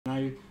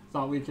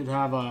thought we could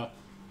have a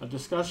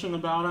discussion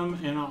about them,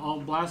 and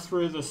I'll blast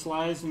through the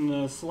slides. And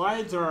the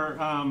slides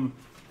are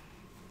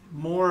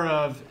more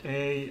of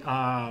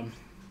a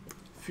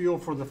fuel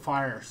for the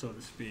fire, so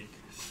to speak.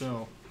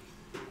 So,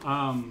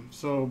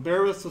 so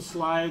bear with the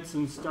slides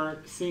and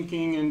start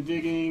thinking and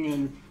digging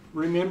and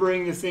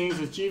remembering the things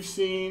that you've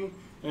seen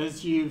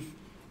as you've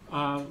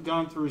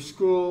gone through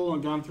school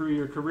and gone through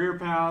your career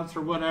paths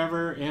or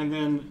whatever. And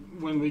then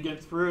when we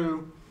get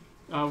through,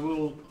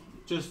 we'll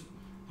just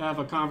have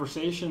a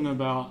conversation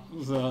about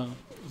the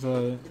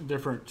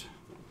different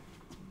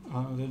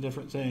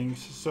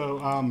things.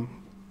 So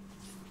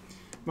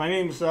my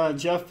name is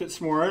Jeff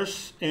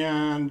Fitzmaurice,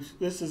 and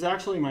this is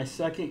actually my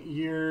second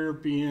year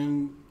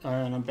being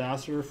an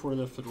ambassador for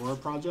the Fedora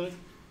project,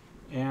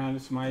 and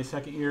it's my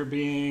second year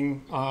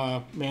being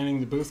manning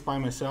the booth by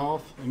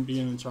myself and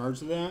being in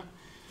charge of that.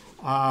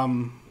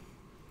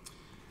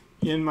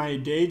 In my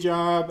day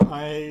job,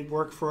 I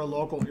work for a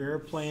local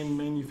airplane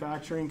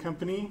manufacturing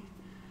company,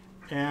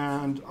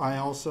 and I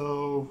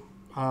also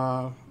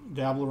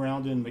dabble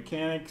around in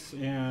mechanics,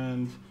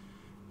 and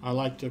I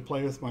like to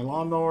play with my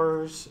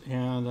lawnmowers,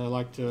 and I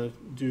like to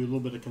do a little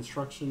bit of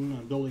construction.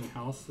 I'm building a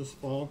house this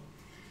fall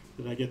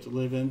that I get to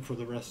live in for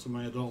the rest of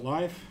my adult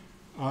life.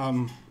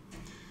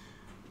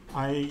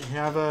 I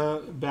have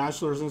a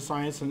bachelor's in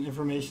science and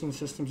information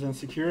systems and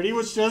security,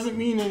 which doesn't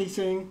mean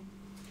anything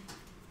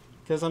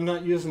because I'm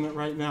not using it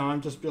right now.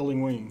 I'm just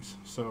building wings.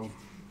 So,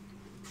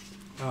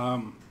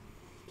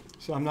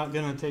 so I'm not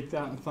going to take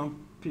that and thump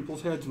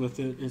people's heads with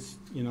it. It's,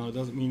 you know, it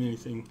doesn't mean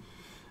anything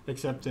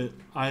except that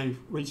I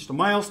reached a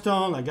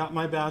milestone, I got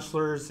my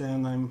bachelor's,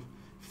 and I'm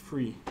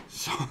free.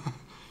 So,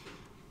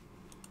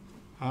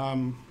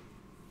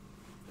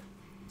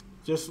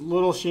 just a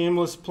little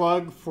shameless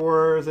plug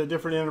for the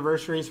different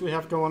anniversaries we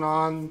have going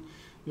on.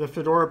 The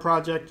Fedora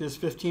project is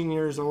 15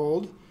 years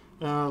old.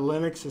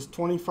 Linux is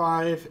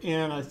 25,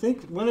 and I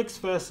think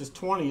LinuxFest is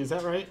 20. Is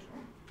that right?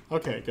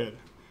 Okay, good.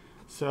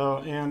 So,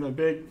 and a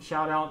big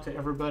shout out to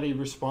everybody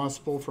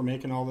responsible for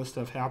making all this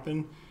stuff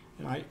happen.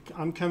 And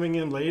I'm coming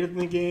in late in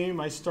the game.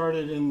 I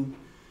started in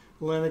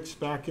Linux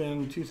back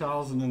in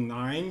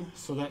 2009,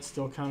 so that's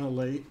still kind of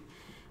late.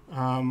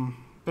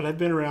 But I've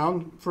been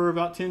around for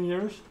about 10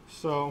 years.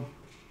 So,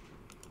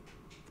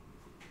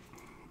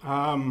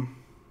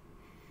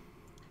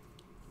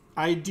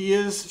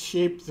 ideas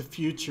shape the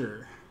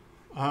future.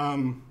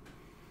 And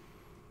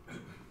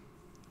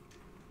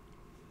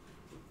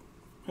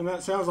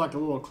that sounds like a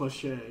little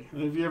cliche.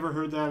 Have you ever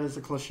heard that as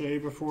a cliche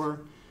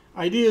before?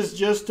 Ideas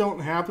just don't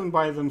happen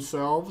by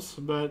themselves,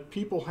 but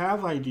people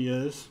have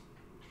ideas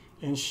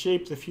and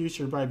shape the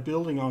future by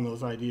building on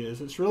those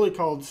ideas. It's really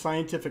called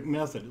scientific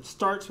method. It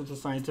starts with the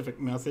scientific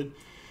method.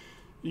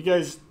 You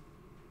guys,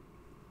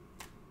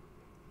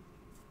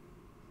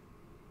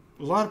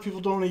 a lot of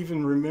people don't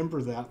even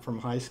remember that from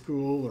high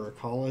school or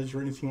college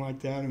or anything like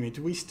that. I mean,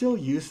 do we still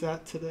use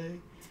that today?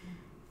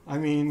 I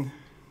mean,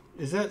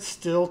 is that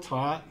still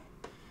taught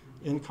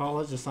in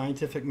college, the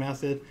scientific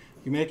method?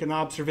 You make an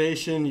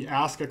observation, you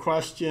ask a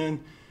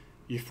question,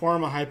 you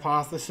form a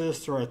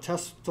hypothesis or a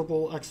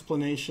testable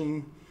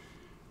explanation,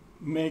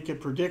 make a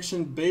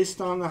prediction based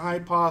on the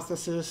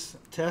hypothesis,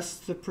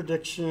 test the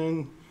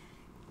prediction,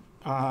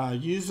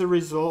 use the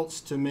results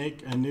to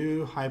make a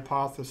new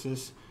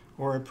hypothesis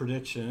or a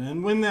prediction.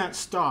 And when that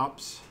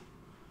stops,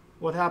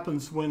 what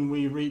happens when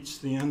we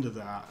reach the end of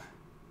that?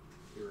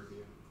 Peer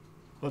review.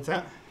 What's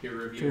that? Peer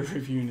review. Peer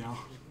review now.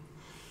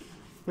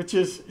 Which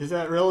is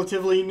that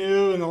relatively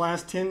new in the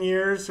last 10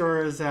 years,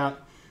 or is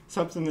that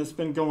something that's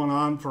been going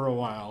on for a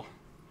while?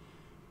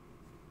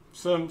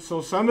 So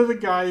some of the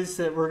guys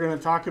that we're going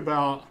to talk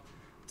about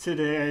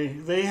today,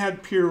 they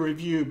had peer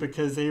review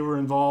because they were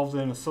involved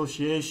in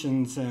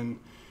associations and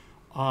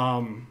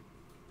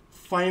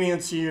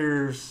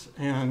financiers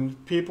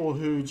and people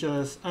who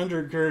just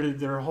undergirded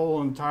their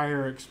whole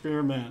entire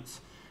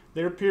experiments.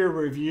 Their peer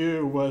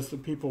review was the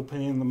people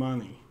paying the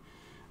money.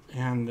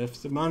 And if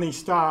the money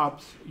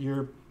stopped,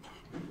 your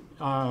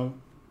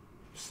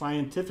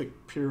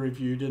scientific peer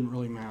review didn't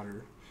really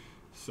matter.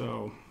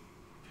 So,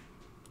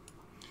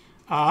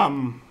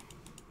 the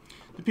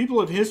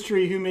people of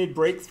history who made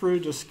breakthrough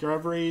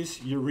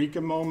discoveries, eureka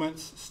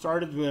moments,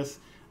 started with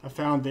a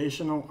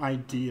foundational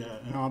idea,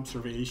 an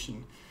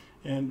observation.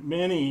 And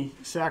many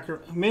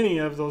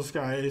of those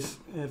guys,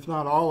 if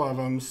not all of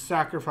them,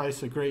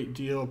 sacrificed a great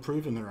deal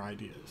proving their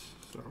ideas.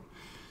 So,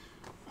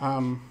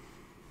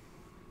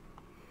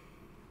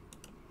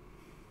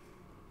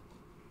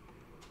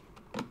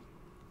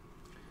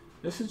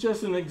 this is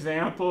just an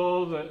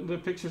example. The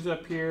pictures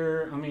up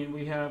here. I mean,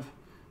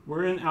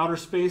 we're in outer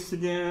space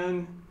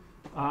again.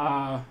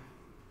 The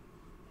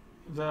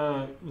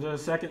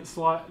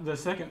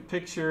second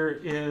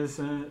picture is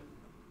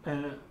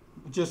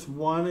just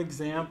one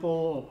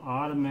example of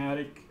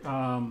automatic.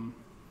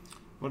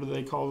 What do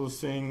they call those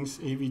things?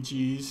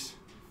 AVGs.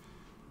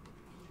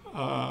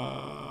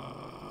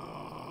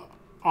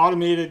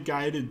 Automated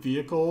guided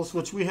vehicles,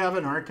 which we have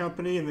in our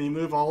company, and they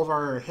move all of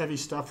our heavy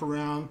stuff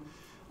around.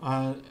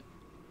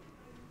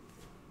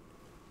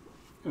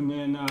 And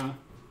then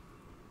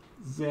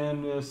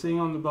Then the thing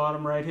on the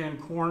bottom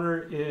right-hand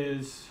corner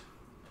is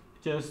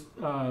just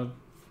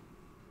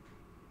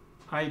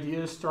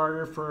idea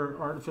starter for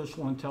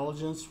artificial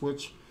intelligence,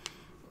 which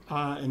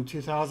in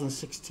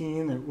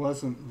 2016 it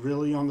wasn't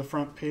really on the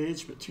front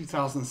page, but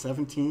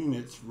 2017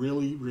 it's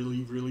really,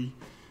 really, really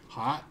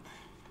hot,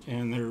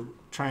 and they're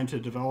trying to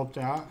develop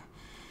that.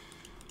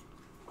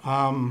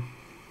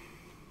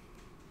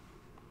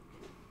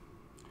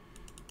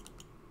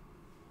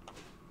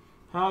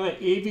 How the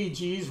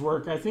AVGs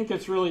work, I think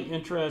it's really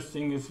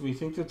interesting is we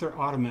think that they're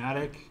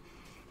automatic,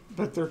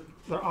 but they're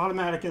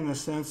automatic in the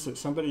sense that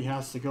somebody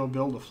has to go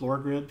build a floor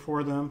grid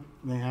for them,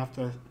 and they have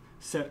to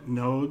set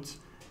nodes,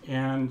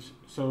 and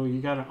so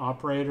you got an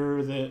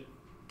operator that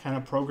kind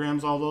of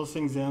programs all those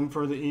things in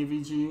for the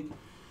AVG,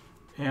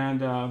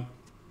 and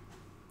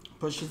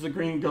pushes the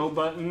green go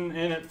button,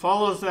 and it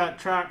follows that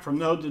track from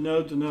node to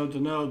node to node to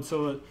node.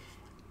 So it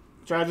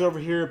drives over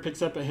here,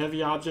 picks up a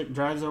heavy object,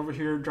 drives over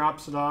here,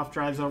 drops it off,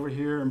 drives over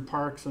here, and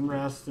parks and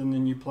rests, and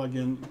then you plug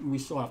in. We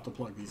still have to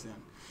plug these in.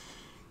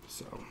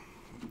 So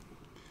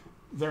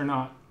they're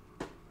not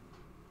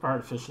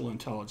artificial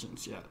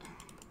intelligence yet.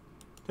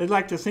 They'd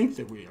like to think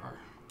that we are,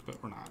 but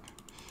we're not.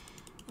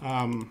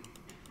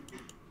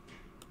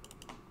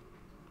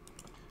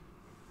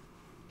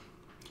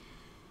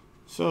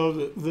 So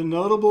the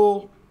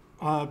notable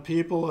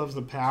people of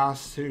the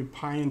past who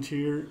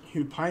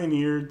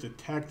pioneered the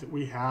tech that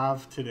we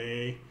have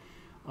today,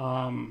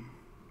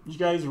 you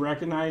guys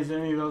recognize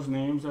any of those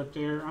names up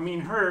there? I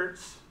mean,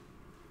 Hertz,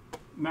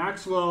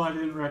 Maxwell I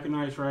didn't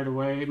recognize right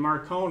away.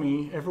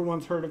 Marconi,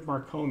 everyone's heard of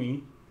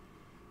Marconi.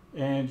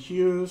 And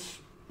Hughes,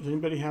 does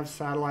anybody have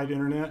satellite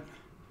internet?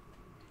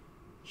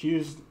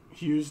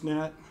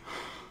 HughesNet.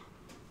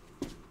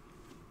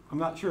 I'm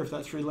not sure if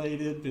that's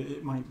related, but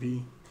it might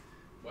be.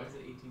 Why is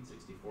it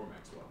 1864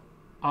 Maxwell?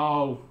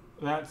 Oh,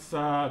 that's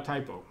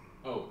typo.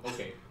 Oh,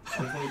 okay.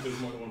 I was wondering if there's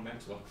more than one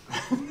Maxwell.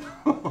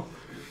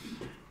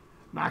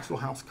 Maxwell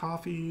House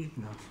Coffee.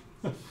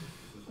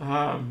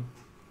 No.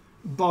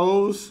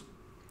 Bose.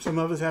 Some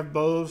of us have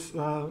Bose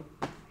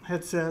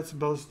headsets,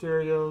 Bose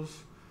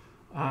stereos.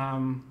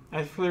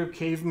 I threw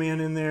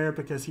Caveman in there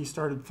because he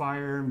started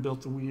fire and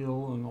built the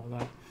wheel and all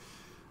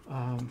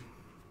that.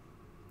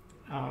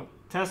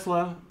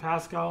 Tesla,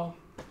 Pascal,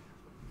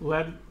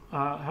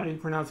 how do you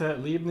pronounce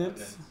that?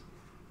 Leibniz,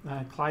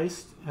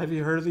 Kleist. Have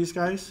you heard of these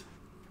guys?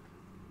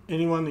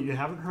 Anyone that you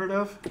haven't heard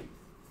of?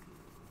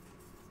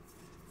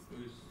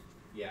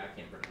 Yeah, I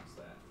can't pronounce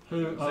that.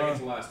 Who? Second's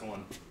the last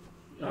one.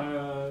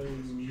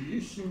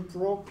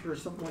 LinuxFest or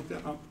something like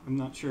that. Oh, I'm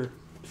not sure.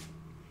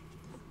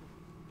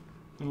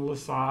 And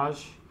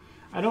Lesage.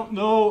 I don't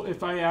know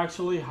if I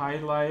actually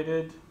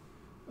highlighted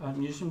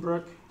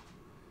Musenbrook,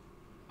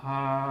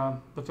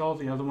 but all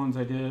the other ones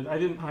I did. I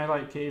didn't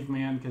highlight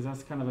Caveman because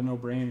that's kind of a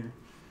no-brainer.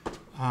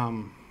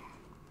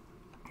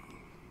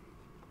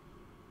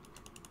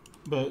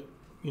 But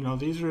you know,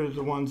 these are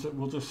the ones that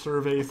we'll just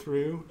survey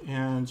through,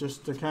 and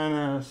just to kind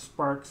of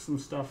spark some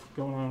stuff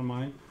going on in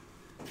mine.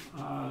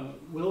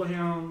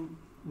 Wilhelm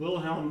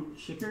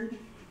Schickard.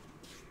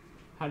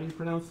 How do you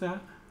pronounce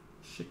that?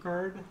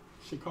 Schickard.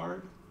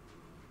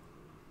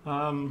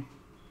 I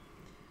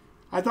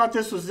thought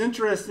this was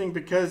interesting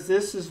because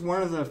this is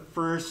one of the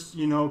first,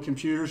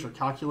 computers or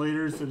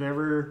calculators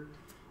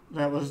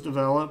that was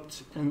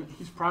developed, and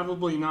he's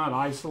probably not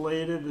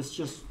isolated. It's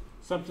just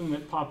something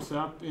that pops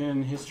up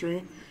in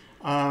history.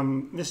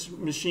 This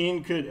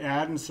machine could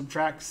add and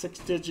subtract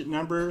 6-digit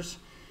numbers,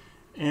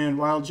 and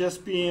while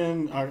just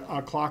being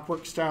a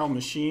clockwork style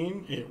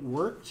machine, it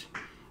worked.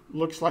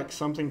 Looks like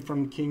something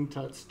from King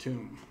Tut's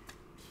tomb.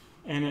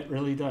 And it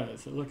really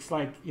does. It looks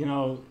like,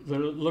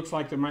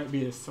 there might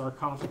be a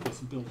sarcophagus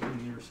built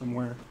in there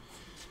somewhere.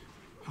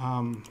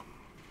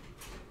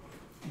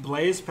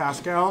 Blaise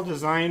Pascal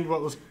designed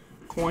what was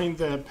coined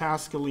the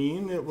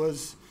Pascaline. It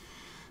was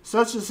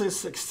such as a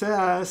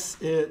success,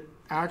 it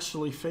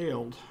actually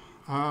failed.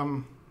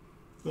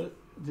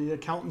 The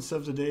accountants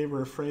of the day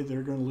were afraid they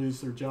were going to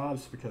lose their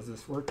jobs because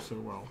this worked so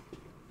well.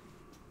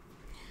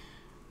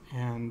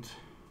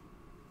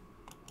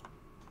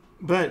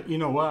 But you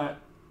know what?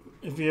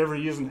 If you ever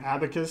use an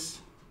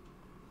abacus,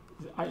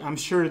 I'm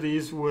sure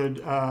these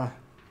would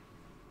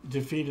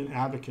defeat an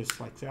abacus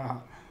like that.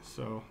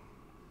 So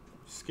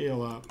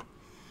scale up.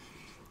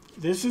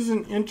 This is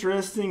an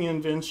interesting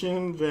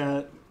invention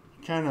that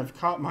kind of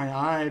caught my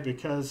eye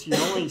because you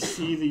only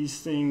see these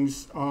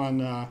things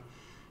on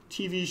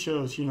TV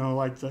shows,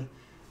 like the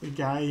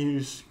guy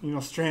who's,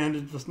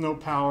 stranded with no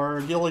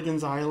power,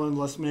 Gilligan's Island,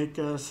 let's make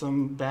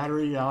some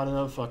battery out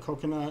of a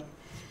coconut.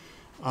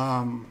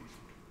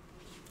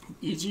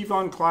 E.G.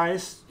 von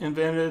Kleist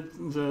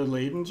invented the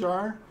Leyden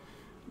jar.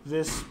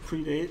 This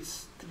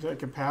predates the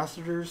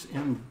capacitors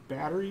and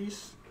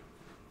batteries.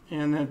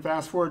 And then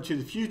fast forward to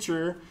the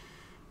future,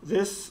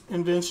 this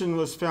invention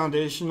was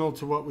foundational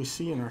to what we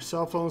see in our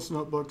cell phones,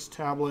 notebooks,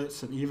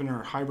 tablets, and even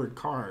our hybrid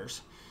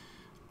cars.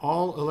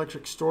 All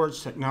electric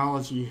storage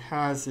technology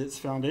has its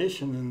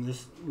foundation in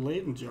this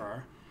Leyden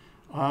jar.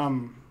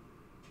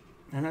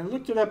 And I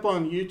looked it up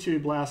on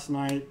YouTube last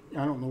night.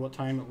 I don't know what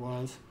time it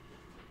was,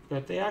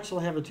 but they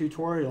actually have a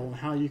tutorial on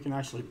how you can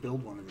actually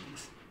build one of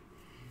these.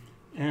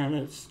 And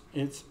it's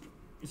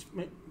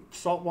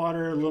salt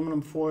water,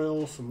 aluminum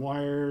foil, some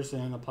wires,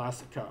 and a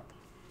plastic cup.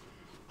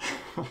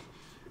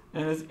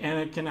 and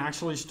it can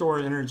actually store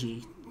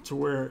energy to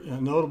where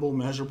notable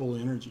measurable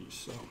energy.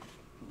 So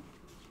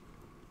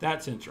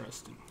that's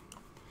interesting.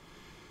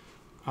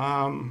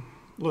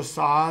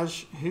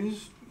 Lesage,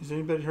 has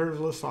anybody heard of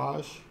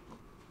Lesage?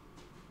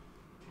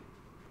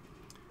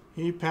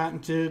 He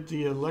patented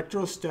the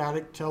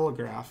electrostatic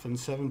telegraph in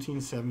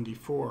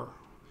 1774.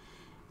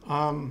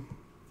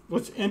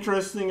 What's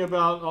interesting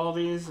about all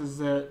these is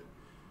that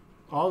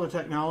all the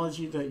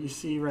technology that you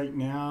see right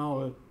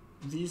now,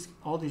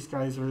 all these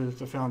guys are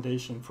the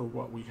foundation for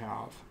what we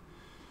have.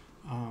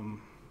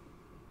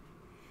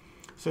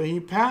 So he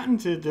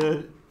patented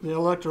the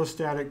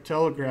electrostatic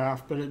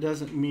telegraph, but it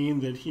doesn't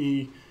mean that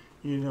he,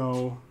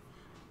 built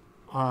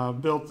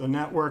the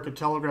network of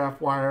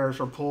telegraph wires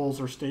or poles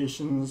or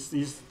stations.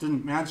 These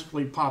didn't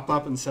magically pop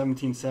up in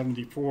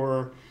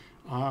 1774.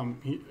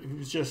 He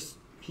just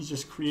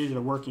created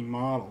a working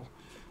model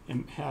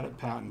and had it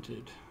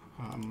patented.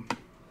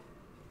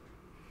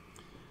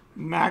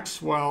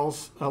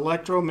 Maxwell's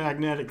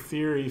electromagnetic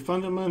theory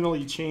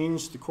fundamentally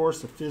changed the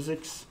course of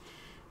physics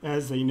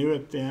as they knew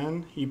it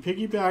then. He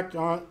piggybacked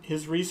on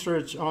his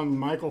research on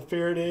Michael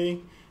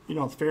Faraday,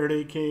 the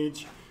Faraday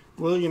cage,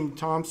 William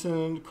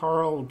Thomson,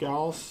 Carl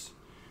Gauss.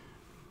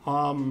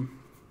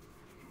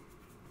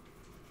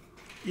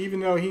 Even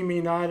though he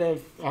may not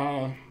have,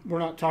 we're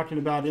not talking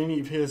about any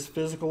of his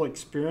physical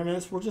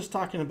experiments, we're just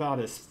talking about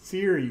his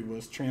theory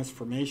was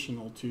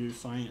transformational to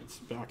science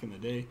back in the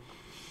day.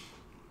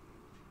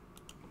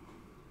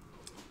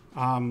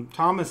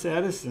 Thomas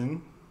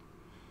Edison,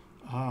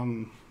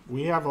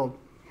 we owe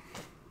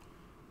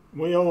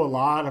a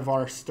lot of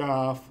our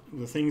stuff,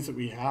 the things that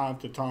we have,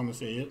 to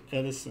Thomas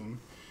Edison.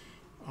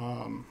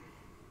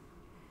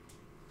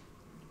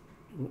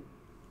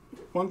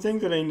 One thing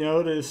that I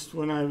noticed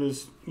when I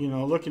was,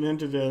 looking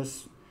into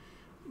this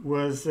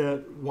was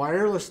that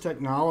wireless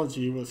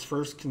technology was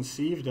first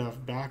conceived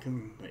of back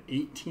in the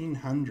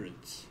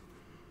 1800s.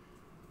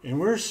 And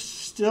we're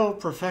still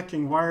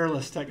perfecting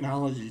wireless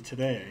technology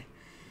today,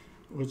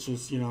 which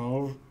is,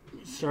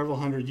 several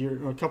hundred years,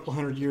 or a couple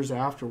hundred years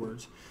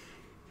afterwards.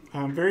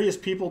 Various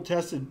people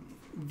tested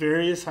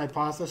various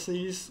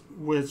hypotheses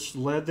which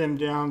led them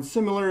down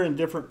similar and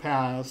different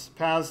paths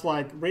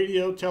like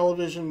radio,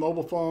 television,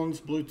 mobile phones,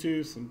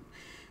 Bluetooth, and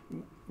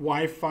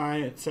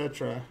Wi-Fi,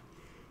 etc.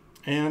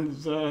 And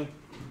the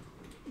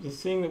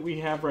thing that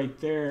we have right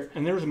there,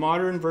 and there's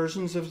modern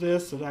versions of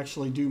this that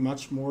actually do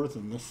much more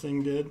than this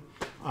thing did.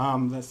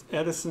 That's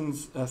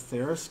Edison's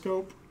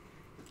etherioscope.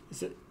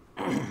 Is it?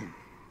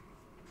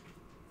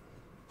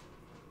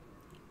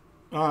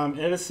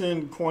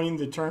 Edison coined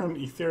the term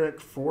etheric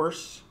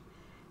force.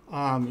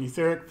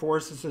 Etheric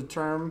force is a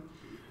term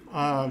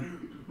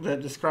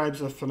that describes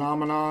a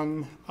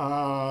phenomenon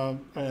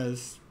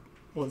as,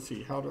 let's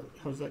see, how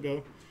does that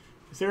go?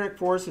 Etheric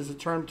force is a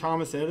term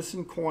Thomas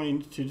Edison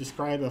coined to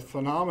describe a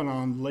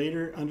phenomenon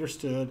later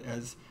understood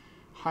as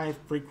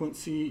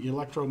high-frequency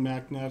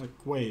electromagnetic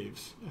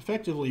waves,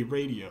 effectively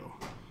radio.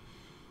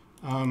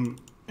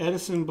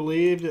 Edison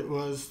believed it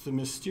was the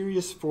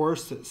mysterious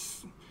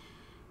force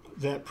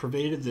that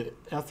pervaded the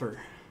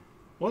ether.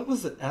 What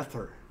was the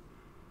ether?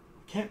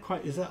 Can't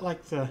quite. Is that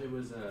like the? It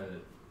was a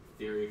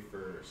theory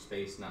for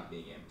space not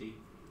being empty.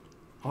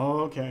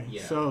 Oh, okay.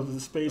 Yeah, so the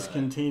space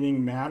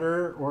containing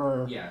matter,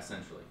 or yeah,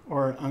 essentially,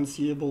 or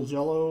unseeable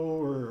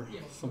jello, or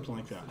something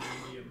like that. The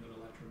medium that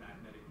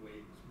electromagnetic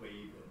waves wave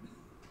in.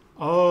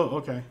 Oh,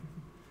 okay.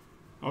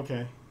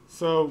 Okay.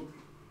 So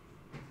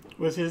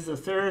with his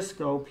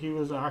etherioscope, he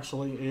was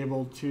actually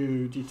able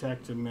to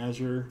detect and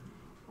measure,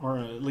 or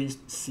at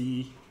least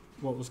see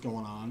what was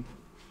going on.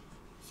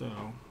 So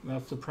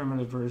that's the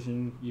primitive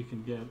version. You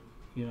can get,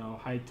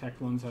 high-tech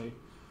ones. A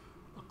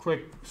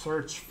quick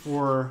search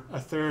for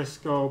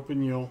etherioscope,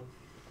 and you'll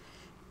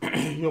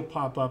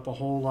pop up a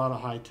whole lot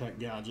of high-tech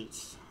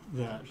gadgets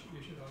that.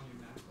 You should own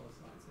your Maxwell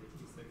slide. So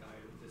he's the guy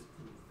that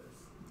disproved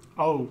this.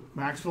 Oh,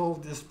 Maxwell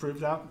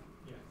disproved that?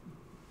 Yeah.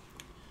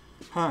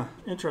 Huh.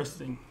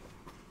 Interesting.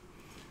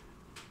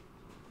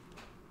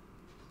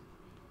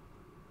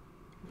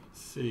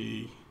 Let's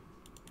see.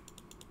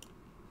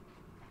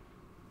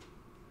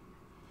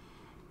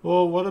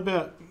 Well, what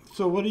do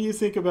you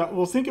think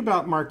about, think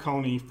about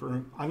Marconi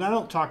and I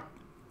don't talk,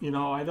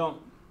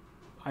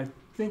 I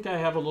think I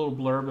have a little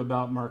blurb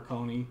about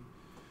Marconi,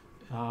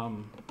 but,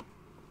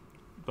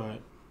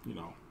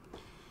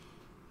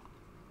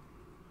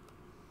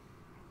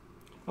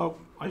 Oh,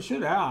 I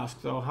should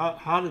ask, though,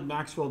 how did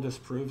Maxwell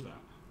disprove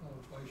that? Well,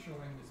 by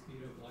showing the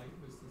speed of light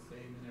was the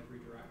same in every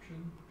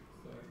direction,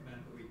 so it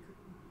meant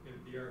that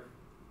the Earth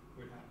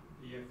would have to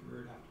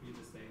be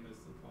the same as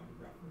the point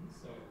of reference.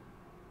 So,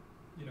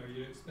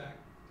 you'd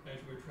expect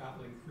as we're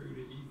traveling through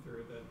the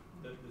ether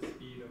that the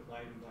speed of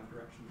light in one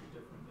direction is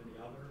different than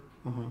the other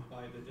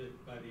by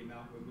the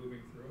amount we're moving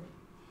through it.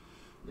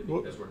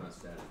 Because we're not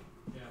static.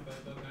 Yeah,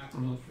 but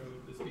Maxwell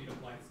showed the speed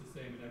of light's the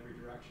same in every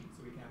direction,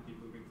 so we can't be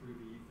moving through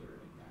the ether,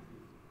 and it can't be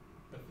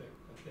a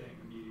thing,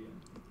 a medium.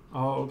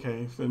 Oh,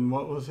 okay. Then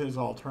what was his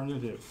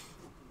alternative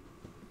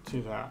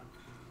to that?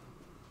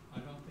 I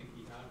don't think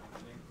he had one.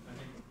 I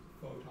think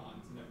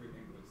photons and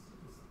everything was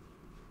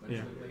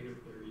Yeah. the later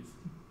theories.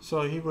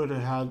 So he would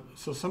have had.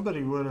 So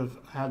somebody would have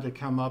had to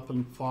come up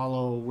and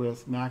follow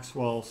with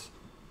Maxwell's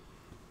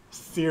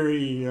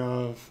theory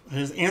of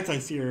his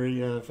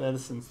anti-theory of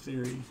Edison's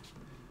theory.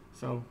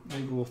 So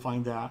maybe we'll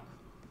find that.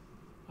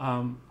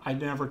 I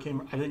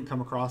didn't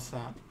come across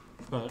that,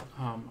 but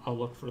I'll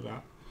look for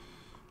that.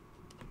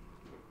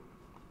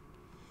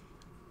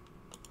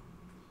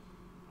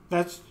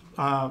 That's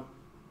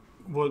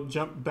we'll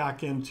jump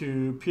back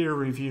into peer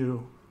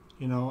review.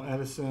 You know,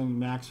 Edison,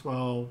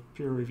 Maxwell,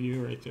 peer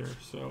review right there.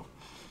 So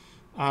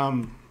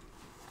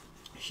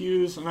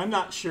Hughes, and I'm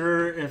not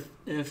sure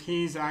if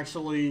he's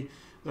actually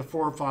the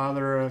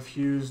forefather of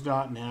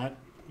Hughes.net,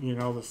 you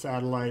know, the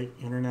satellite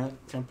internet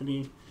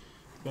company.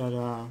 But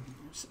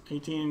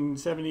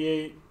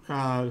 1878,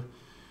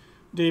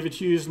 David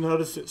Hughes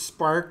noticed that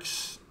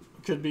sparks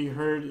could be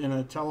heard in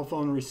a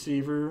telephone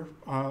receiver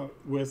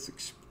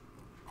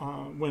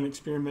when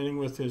experimenting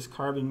with his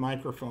carbon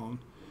microphone.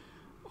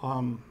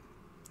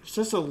 It's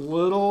just a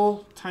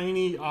little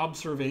tiny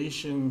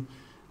observation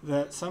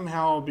that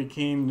somehow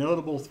became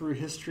notable through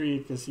history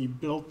because he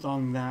built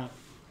on that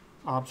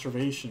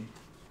observation.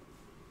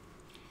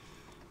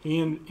 He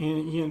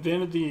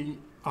invented the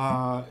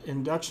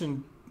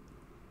induction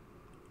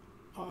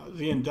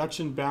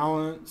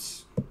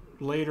balance,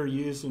 later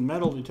used in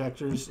metal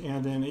detectors,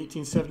 and in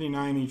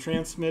 1879 he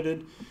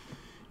transmitted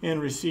and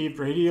received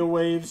radio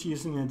waves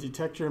using a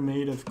detector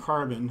made of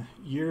carbon,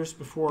 years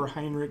before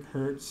Heinrich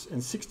Hertz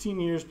and 16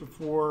 years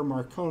before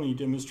Marconi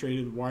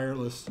demonstrated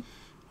wireless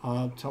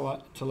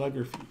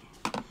telegraphy.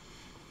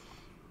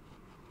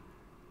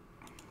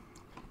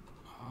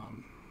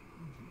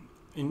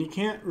 And you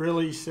can't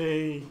really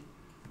say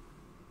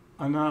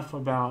enough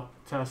about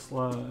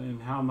Tesla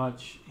and how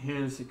much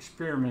his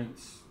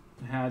experiments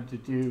had to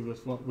do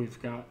with what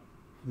we've got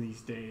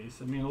these days.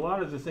 I mean, a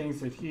lot of the things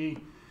that he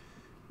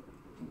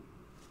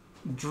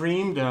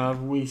dreamed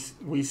of, we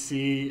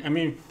see. I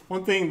mean,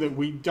 one thing that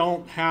we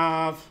don't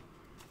have,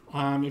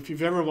 if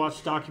you've ever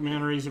watched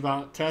documentaries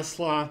about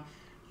Tesla,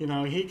 you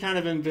know, he kind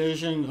of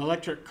envisioned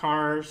electric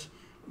cars,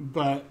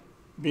 but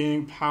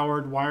being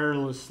powered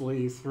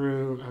wirelessly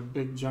through a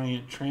big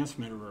giant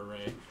transmitter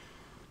array.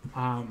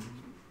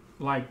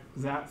 Like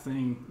that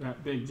thing,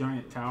 that big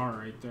giant tower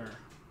right there.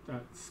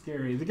 That's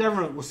scary. The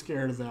government was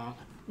scared of that.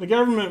 The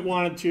government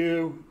wanted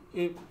to,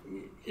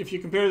 if you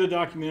compare the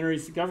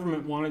documentaries, the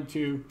government wanted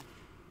to,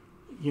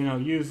 you know,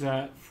 use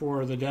that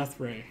for the death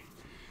ray.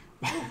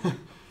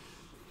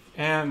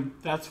 And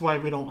that's why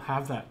we don't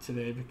have that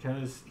today,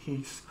 because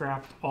he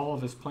scrapped all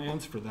of his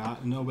plans for that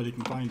and nobody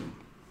can find them.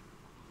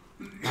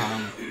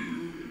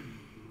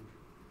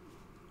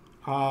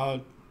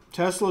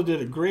 Tesla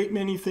did a great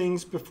many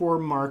things before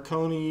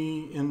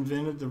Marconi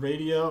invented the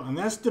radio, and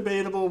that's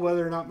debatable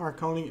whether or not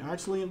Marconi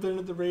actually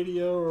invented the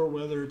radio or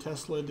whether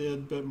Tesla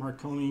did, but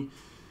Marconi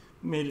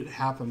made it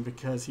happen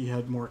because he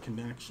had more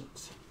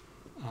connections.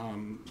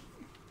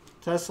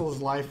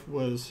 Tesla's life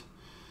was,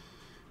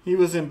 he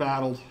was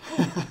embattled.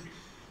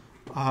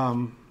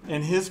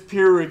 And his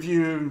peer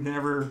review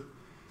never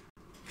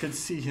could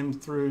see him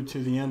through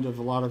to the end of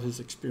a lot of his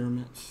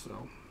experiments.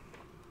 So,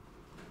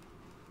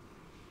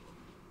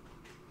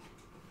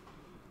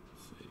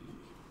 let's see.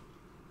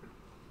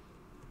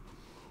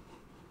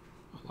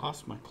 I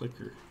lost my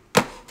clicker.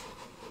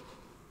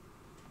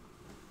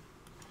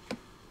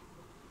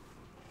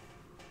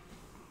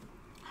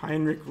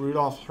 Heinrich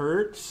Rudolf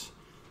Hertz.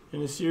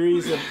 In a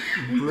series of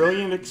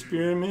brilliant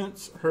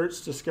experiments,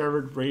 Hertz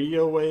discovered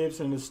radio waves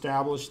and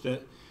established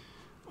that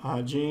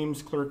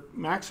James Clerk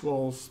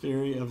Maxwell's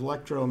theory of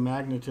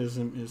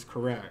electromagnetism is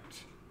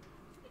correct.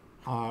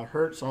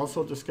 Hertz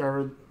also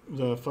discovered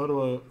the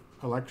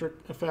photoelectric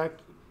effect,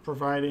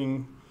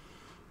 providing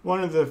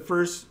one of the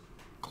first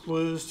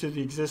clues to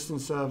the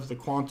existence of the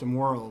quantum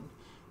world.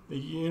 The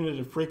unit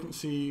of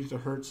frequency, the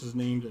Hertz, is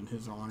named in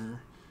his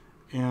honor.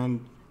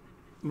 And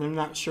I'm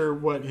not sure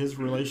what his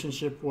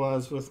relationship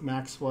was with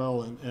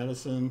Maxwell and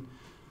Edison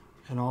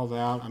and all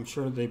that. I'm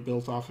sure they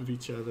built off of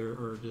each other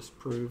or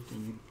disproved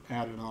and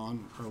added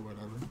on or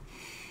whatever.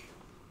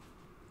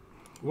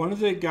 One of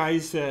the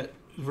guys that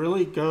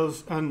really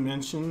goes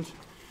unmentioned,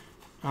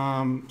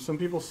 some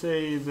people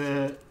say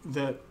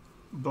that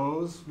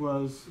Bose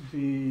was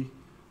the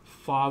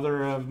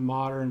father of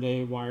modern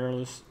day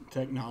wireless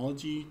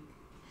technology.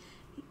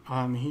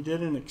 He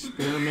did an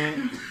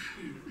experiment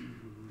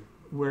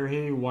where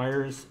he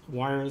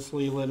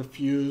wirelessly lit a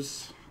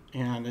fuse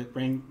and it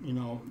rang, you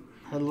know,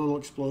 had a little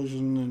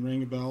explosion and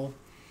rang a bell.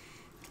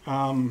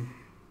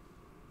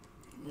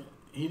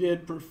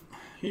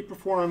 He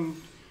performed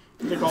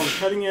what they call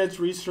cutting edge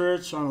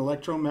research on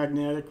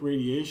electromagnetic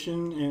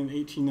radiation. In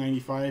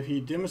 1895, he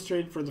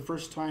demonstrated for the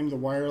first time the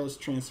wireless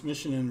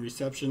transmission and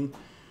reception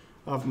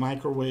of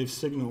microwave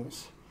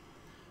signals.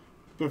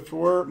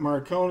 before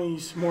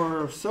Marconi's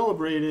more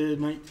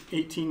celebrated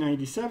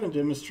 1897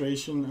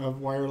 demonstration of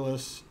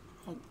wireless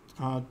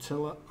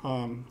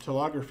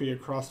telegraphy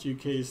across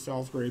UK's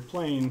Salisbury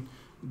Plain,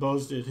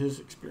 Bose did his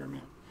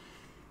experiment.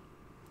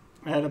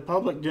 At a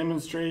public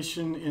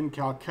demonstration in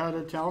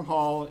Calcutta Town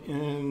Hall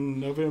in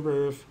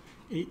November of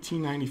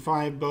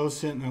 1895, Bose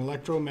sent an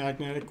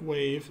electromagnetic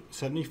wave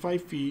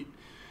 75 feet,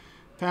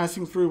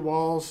 passing through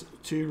walls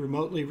to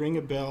remotely ring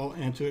a bell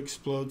and to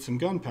explode some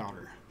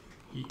gunpowder.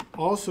 He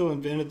also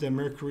invented the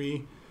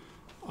mercury,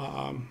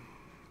 I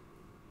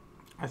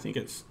think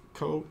it's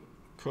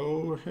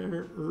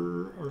coherer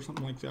or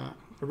something like that,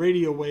 a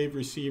radio wave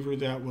receiver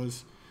that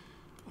was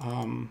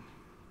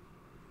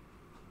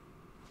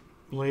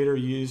later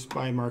used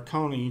by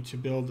Marconi to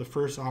build the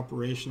first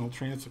operational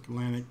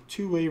transatlantic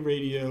two-way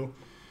radio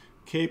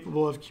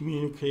capable of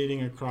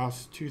communicating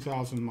across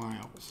 2,000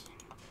 miles.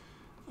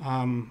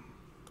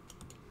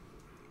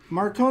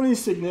 Marconi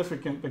is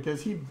significant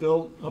because he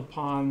built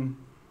upon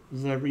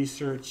the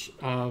research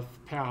of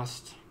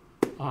past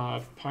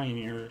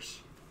pioneers,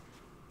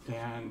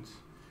 and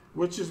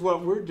which is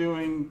what we're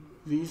doing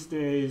these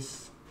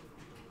days.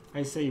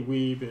 I say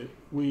we, but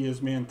we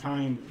as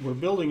mankind, we're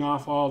building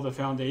off all the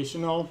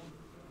foundational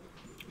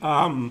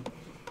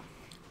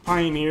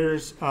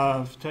pioneers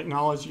of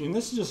technology, and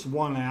this is just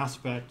one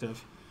aspect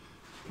of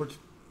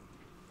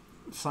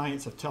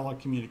science of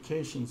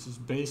telecommunications is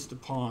based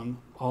upon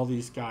all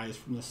these guys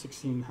from the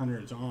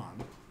 1600s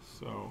on.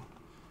 So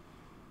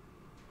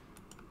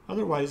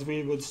otherwise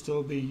we would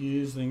still be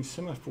using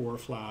semaphore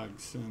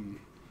flags and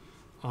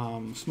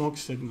smoke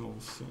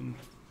signals and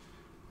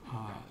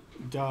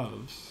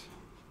doves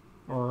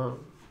or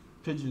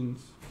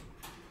pigeons.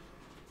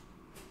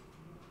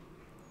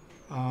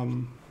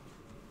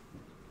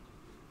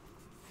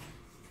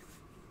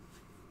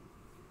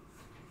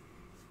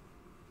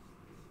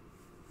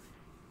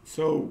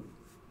 So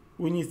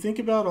when you think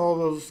about all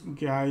those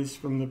guys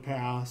from the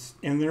past,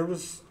 and there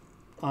was,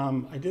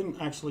 I didn't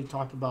actually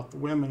talk about the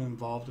women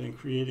involved in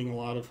creating a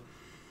lot of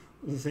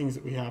the things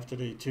that we have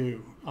today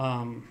too.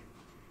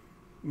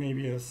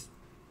 Maybe it's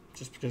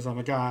just because I'm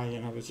a guy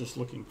and I was just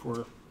looking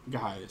for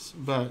guys.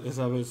 But as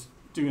I was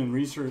doing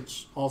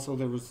research, also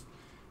there was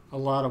a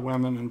lot of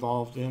women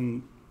involved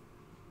in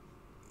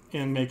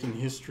making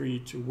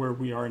history to where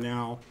we are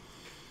now.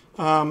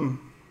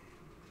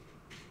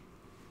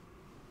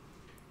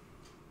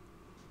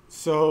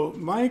 So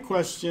my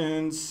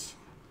questions,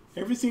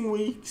 everything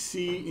we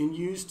see and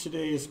use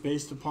today is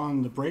based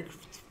upon the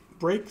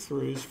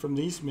breakthroughs from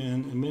these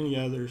men and many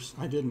others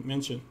I didn't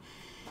mention.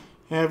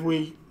 Have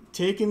we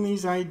taken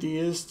these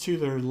ideas to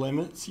their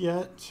limits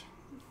yet?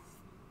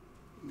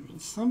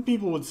 Some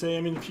people would say,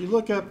 I mean, if you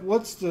look up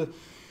what's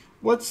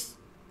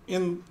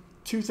in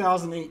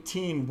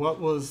 2018, what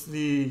was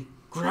the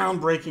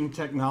groundbreaking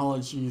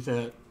technology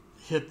that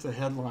hit the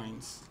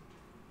headlines?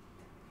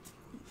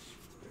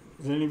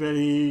 Does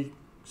anybody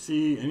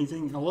see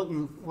anything?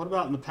 What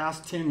about in the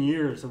past 10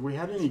 years? Have we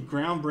had any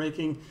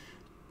groundbreaking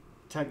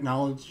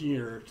technology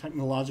or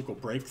technological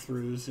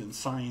breakthroughs in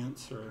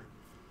science? Or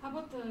how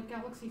about the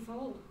Galaxy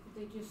Fold that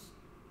they just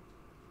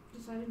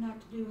decided not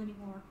to do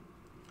anymore?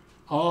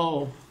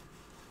 Oh,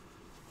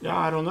 yeah,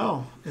 I don't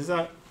know.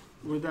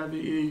 Would that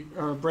be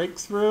a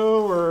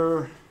breakthrough,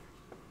 or?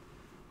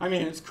 I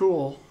mean, it's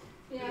cool.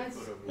 Yeah,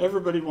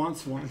 everybody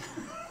wants one.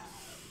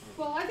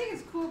 Well, I think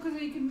it's cool because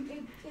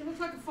it looks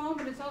like a phone,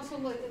 but it's also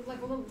like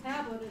a little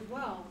tablet as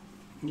well.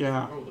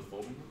 Yeah. Oh, the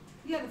folding one?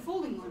 Yeah, the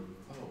folding one.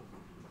 Oh.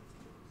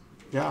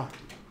 Yeah.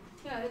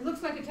 Yeah, it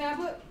looks like a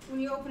tablet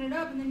when you open it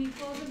up, and then you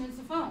close it, and it's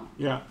a phone.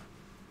 Yeah.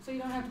 So you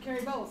don't have to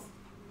carry both.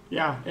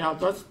 Yeah,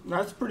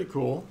 that's pretty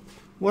cool.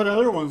 What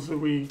other ones did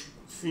we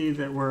see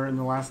that were in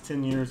the last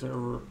 10 years that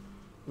were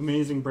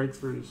amazing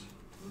breakthroughs?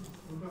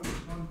 What about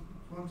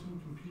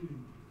quantum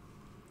computing?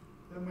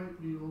 That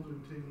might be older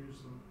than 10 years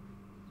though.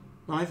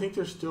 No, I think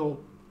they're still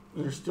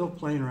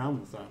playing around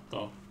with that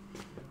though.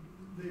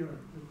 They are.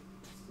 They're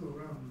still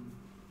around.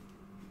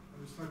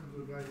 I was talking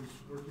to a guy who's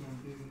working on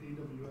getting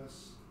AWS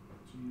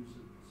to use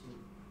it. So.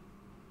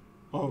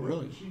 Oh,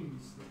 really?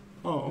 Machines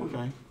Oh,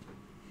 okay.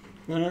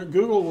 Then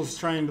Google was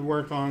trying to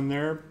work on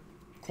their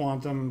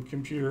quantum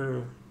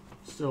computer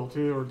still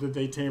too, or did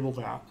they table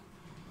that?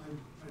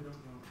 I don't know.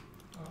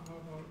 How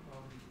about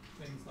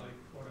things like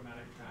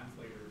automatic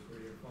translators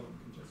where your phone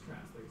can just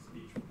translate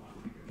speech from one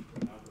language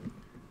to another?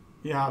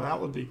 Yeah, that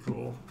would be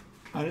cool.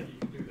 You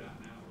can do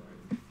that now,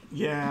 right?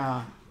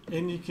 Yeah,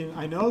 and you can.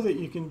 I know that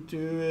you can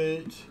do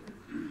it,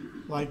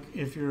 like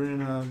if you're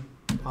in a,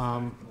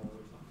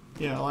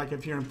 yeah, like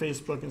if you're on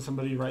Facebook and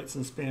somebody writes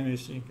in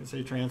Spanish, you can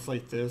say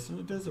translate this, and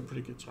it does a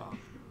pretty good job.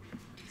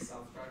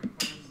 Self-driving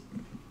cars?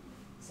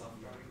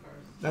 Self-driving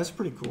cars? That's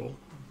pretty cool.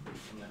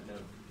 And that no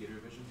computer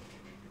vision?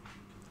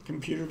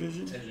 Computer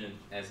vision?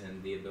 As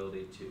in the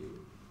ability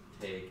to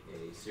take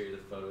a series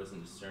of photos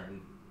and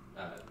discern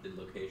the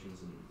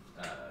locations and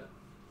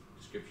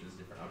descriptions of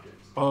different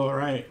objects. Oh,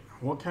 right.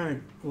 What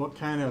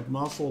kind of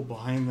muscle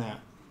behind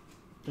that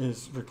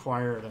is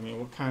required? I mean,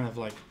 what kind of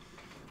like?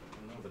 I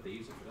don't know, but they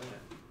use it for that.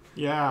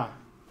 Yeah.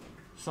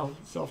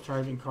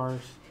 self-driving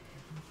cars.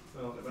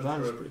 Well, I'm not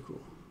That is sure pretty if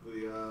cool.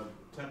 the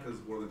tech is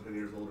more than 10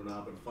 years old or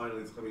not, but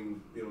finally it's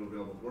coming,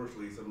 available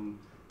commercially. Some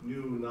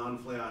new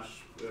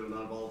non-flash,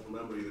 non-volatile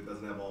memory that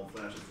doesn't have all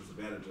flash's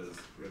disadvantages.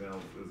 There's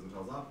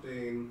Intel's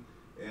Optane,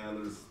 and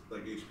there's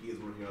like HP is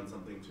working on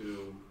something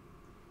too.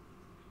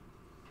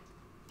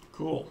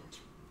 Cool.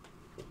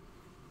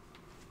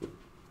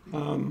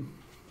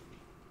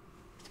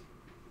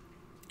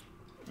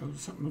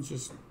 Something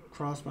just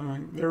crossed my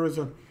mind.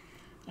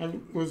 I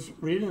was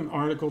reading an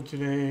article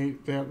today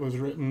that was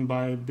written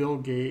by Bill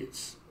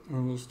Gates,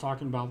 and was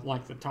talking about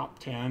like the top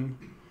 10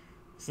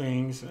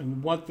 things,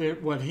 and what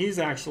he's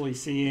actually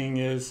seeing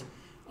is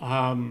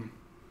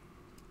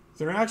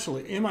they're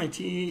actually,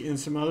 MIT and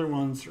some other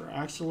ones are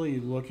actually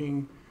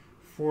looking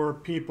for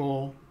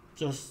people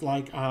just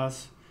like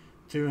us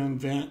to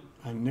invent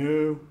a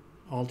new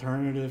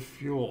alternative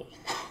fuel.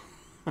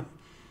 It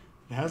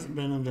hasn't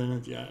been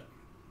invented yet.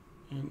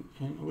 And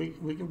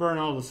we can burn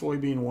all the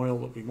soybean oil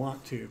that we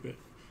want to, but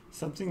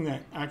something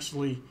that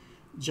actually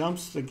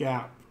jumps the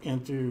gap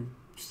into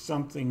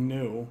something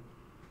new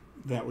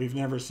that we've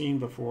never seen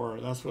before,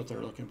 that's what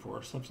they're looking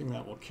for, something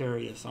that will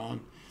carry us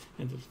on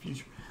into the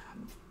future.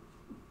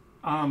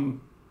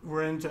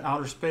 We're into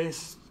outer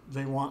space.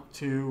 They want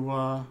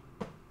to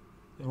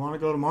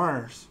go to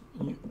Mars.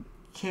 You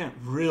can't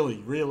really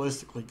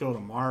realistically go to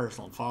Mars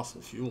on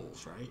fossil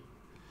fuels, right?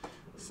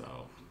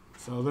 So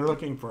they're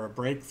looking for a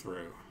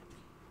breakthrough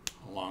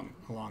along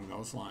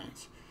those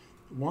lines.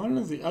 One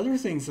of the other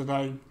things that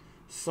I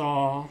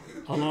saw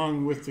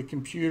along with the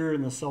computer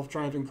and the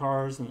self-driving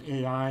cars and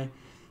AI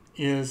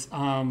is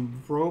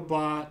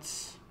robot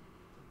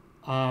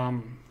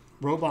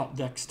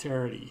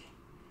dexterity.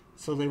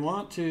 So they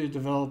want to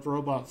develop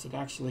robots that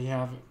actually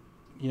have,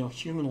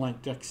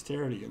 human-like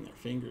dexterity in their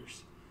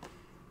fingers.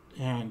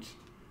 And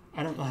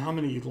I don't know how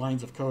many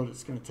lines of code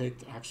it's going to take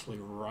to actually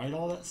write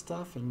all that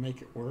stuff and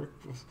make it work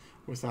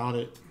without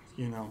it,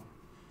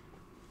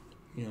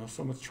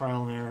 so much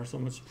trial and error, so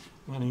much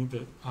money.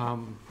 But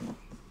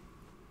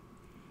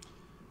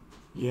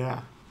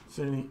yeah.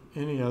 So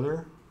any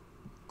other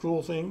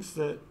cool things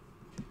that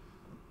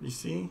you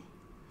see?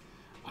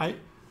 I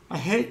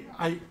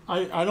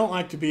don't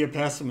like to be a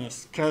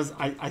pessimist, because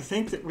I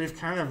think that we've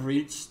kind of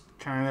reached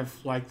kind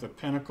of like the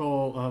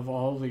pinnacle of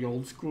all the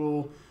old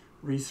school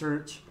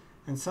research,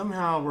 and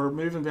somehow we're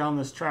moving down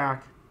this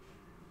track,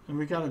 and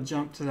we got to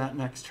jump to that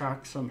next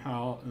track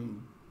somehow.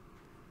 And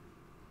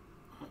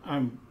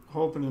I'm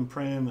hoping and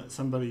praying that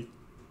somebody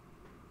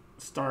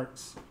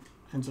starts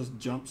and just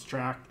jumps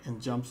track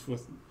and jumps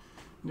with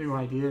new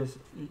ideas.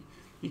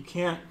 You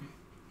can't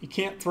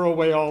throw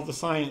away all the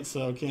science,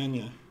 though, can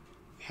you?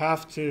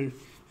 Have to.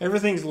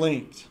 Everything's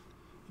linked.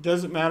 It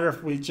doesn't matter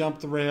if we jump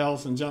the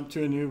rails and jump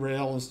to a new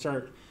rail and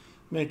start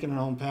making our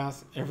own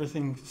path.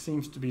 Everything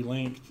seems to be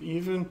linked.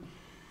 Even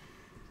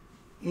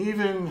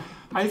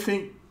I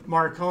think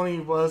Marconi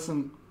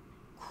wasn't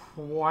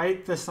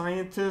quite the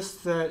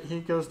scientist that he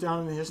goes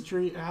down in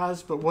history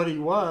as, but what he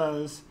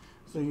was,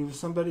 so he was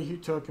somebody who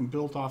took and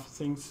built off of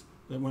things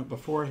that went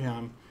before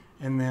him,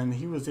 and then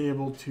he was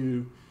able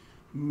to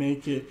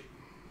make it,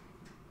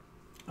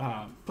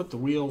 put the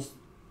wheels,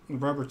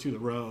 rubber to the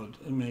road,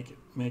 and make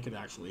it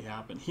actually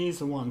happen. He's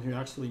the one who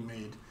actually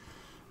made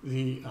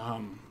the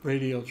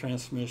radio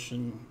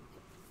transmission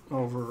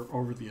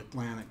over the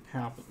Atlantic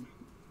happen.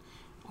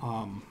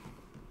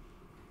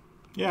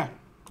 Yeah.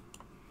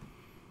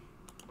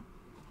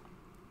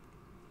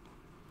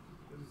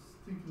 I was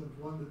thinking of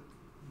one that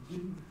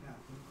didn't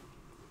happen,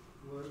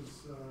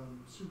 was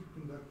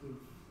superconductive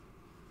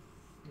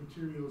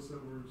materials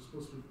that were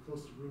supposed to be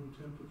close to room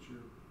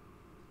temperature,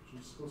 which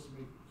was supposed to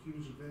make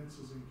huge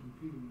advances in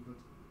computing, but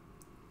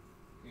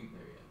Ain't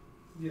there yet.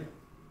 yeah.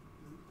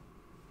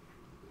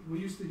 We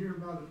used to hear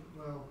about it,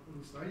 well, at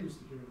least I used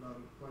to hear about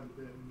it quite a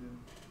bit, and then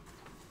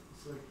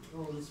it's like,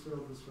 oh, this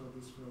failed.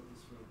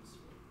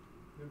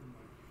 Never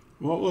mind.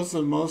 What was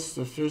the most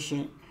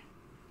efficient?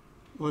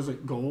 Was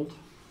it gold?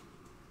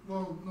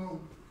 Well, no.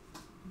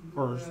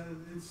 Or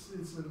it's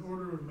an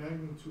order of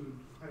magnitude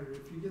higher.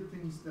 If you get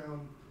things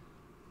down,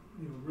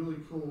 really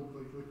cold,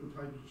 like liquid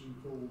hydrogen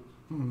cold,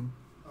 then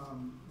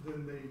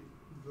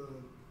the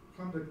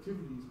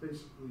conductivity is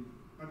basically,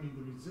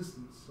 the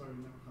resistance, not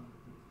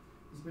conductivity,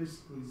 is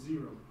basically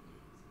zero.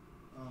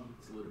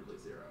 It's literally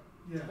zero.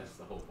 Yeah. That's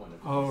the whole point of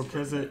it. Oh,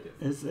 because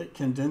it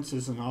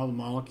condenses and all the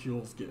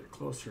molecules get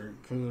closer,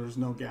 because there's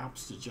no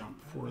gaps to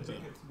jump for I the.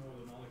 think it's more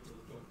the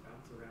molecules don't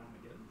bounce around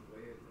and get in the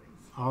way of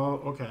things.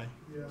 Oh, okay.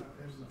 Yeah,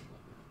 Or and something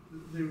like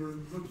that. they were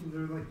looking,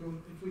 they're like,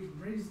 going, if we can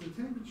raise the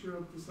temperature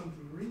up to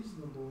something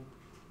reasonable,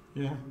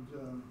 Yeah. and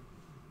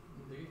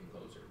They're getting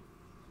closer.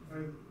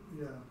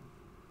 yeah.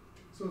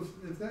 So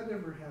if that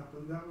ever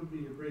happened, that would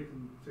be a break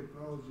in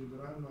technology.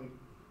 But I'm like,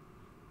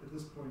 at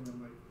this point, I'm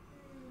like,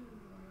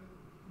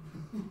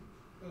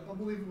 I'll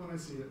believe it when I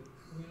see it.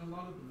 A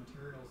lot of the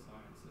material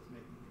science is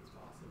making things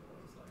possible.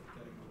 It's like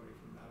getting away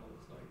from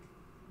metals, like,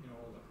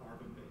 all the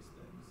carbon-based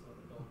things, so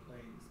the built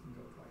planes can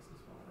go twice as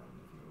far on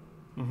the fuel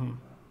and things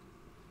like that.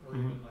 Or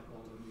even like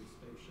all the new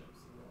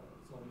spaceships,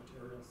 it's all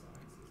material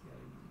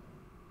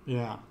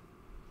Yeah.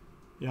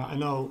 Yeah, I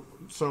know.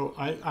 So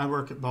I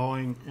work at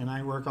Boeing, and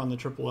I work on the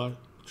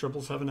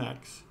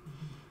 777X,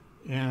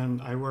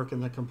 and I work in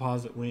the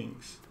composite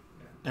wings,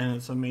 and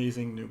it's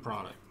amazing new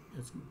product.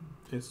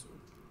 It's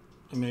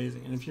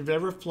amazing. And if you've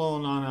ever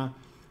flown on a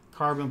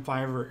carbon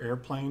fiber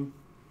airplane,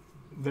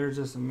 they're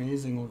just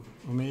amazing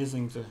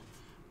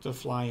to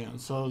fly in.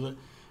 So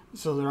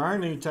there are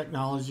new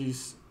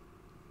technologies.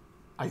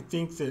 I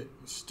think that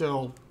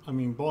still, I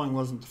mean, Boeing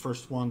wasn't the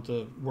first one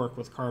to work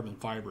with carbon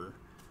fiber.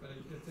 But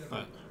it's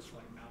everywhere. It's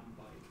like mountain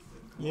bikes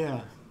and Yeah.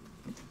 cars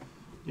and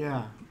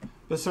Yeah,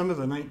 but some of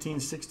the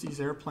 1960s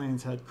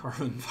airplanes had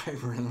carbon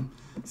fiber in them.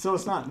 So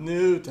it's not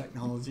new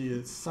technology.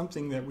 It's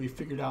something that we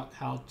figured out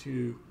how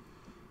to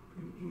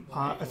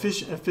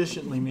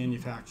efficiently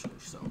manufacture.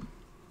 So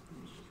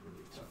It's just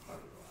really tough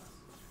fiberglass.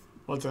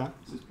 what's that?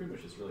 This is pretty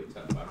much just really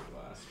tough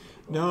fiberglass.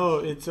 No,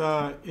 it's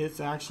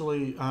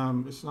actually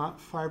it's not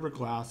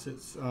fiberglass.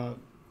 It's Well,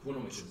 no,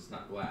 because it's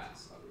not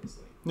glass,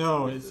 obviously.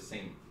 no, It's it's the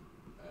same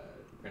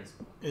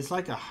principle. it's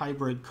like a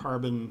hybrid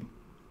carbon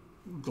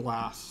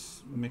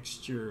glass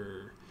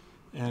mixture,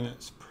 and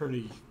it's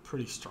pretty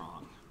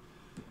strong.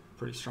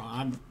 Pretty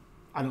strong.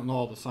 I don't know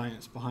all the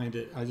science behind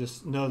it. I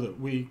just know that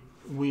we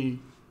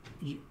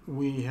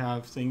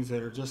have things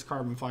that are just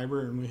carbon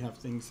fiber, and we have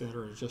things that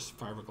are just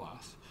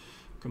fiberglass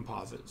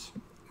composites,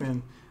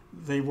 and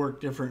they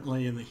work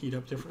differently and they heat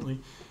up differently.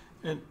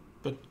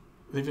 But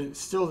they've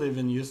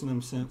been using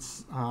them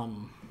since I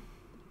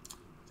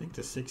think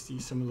the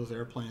 60s. Some of those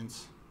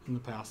airplanes in the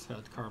past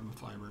had carbon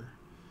fiber.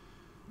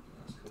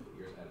 The last couple of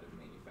years, additive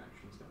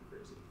manufacturing's gone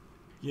crazy.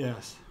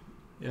 Yes,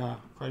 yeah,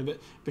 quite a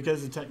bit,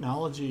 because the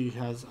technology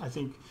has. I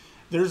think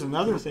there's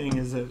another thing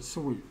is that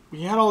so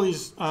we had all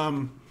these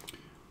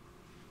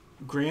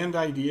grand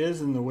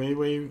ideas in the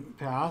way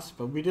past,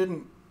 but we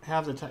didn't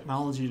have the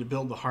technology to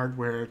build the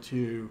hardware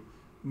to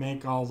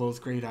make all those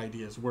great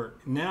ideas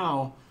work.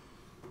 Now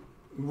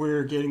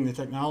we're getting the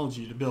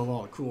technology to build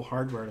all the cool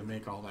hardware to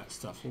make all that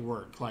stuff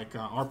work. Like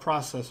our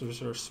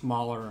processors are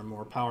smaller and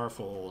more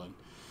powerful, and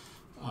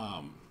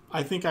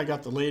I think I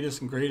got the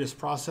latest and greatest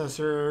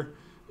processor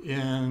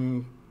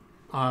in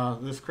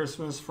this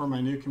Christmas for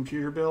my new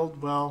computer build.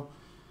 Well,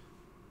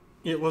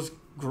 it was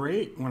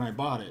great when I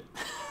bought it,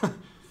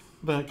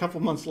 but a couple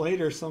months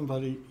later,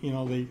 somebody,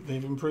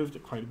 they've improved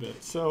it quite a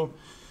bit. So,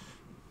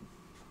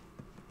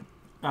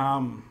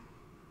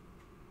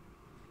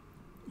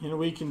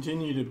 we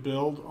continue to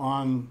build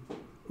on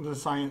the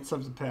science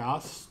of the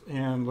past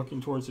and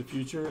looking towards the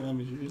future. I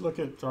mean, if you look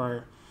at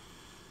our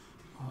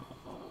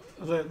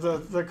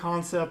the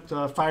concept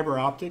of fiber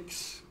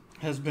optics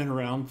has been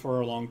around for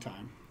a long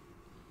time.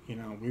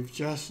 We've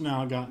just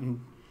now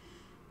gotten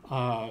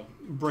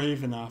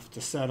brave enough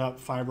to set up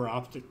fiber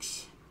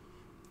optics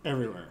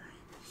everywhere.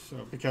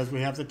 So because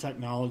we have the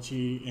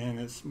technology and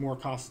it's more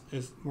cost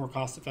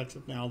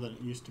effective now than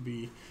it used to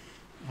be.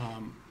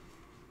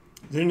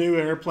 The new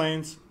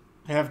airplanes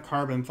have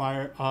carbon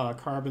fiber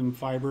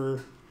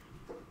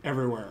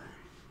everywhere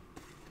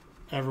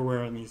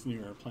in these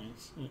new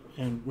airplanes,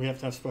 and we have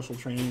to have special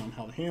training on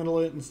how to handle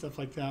it and stuff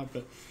like that.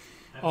 But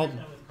I've worked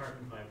out with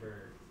carbon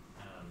fiber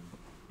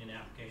in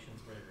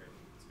applications where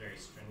it's very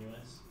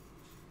strenuous.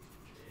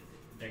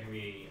 There can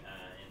be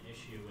an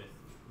issue with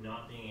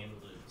not being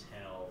able to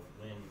tell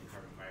when the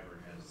carbon fiber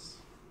has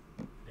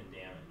been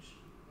damaged,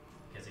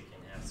 because it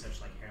can have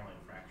such like hairline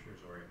fractures,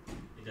 or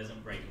it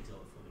doesn't break until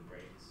it fully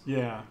breaks.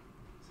 yeah,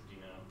 So do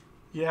you know?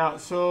 yeah.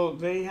 So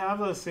they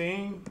have a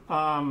thing,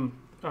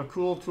 a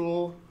cool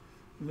tool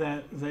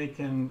that they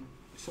can.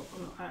 So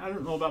I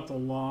don't know about the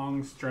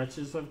long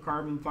stretches of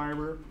carbon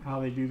fiber, how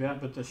they do that,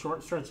 but the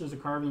short stretches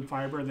of carbon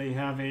fiber, they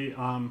have a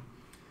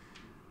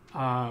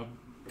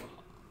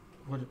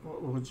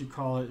what would you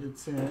call it?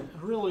 It's a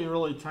really,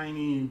 really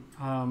tiny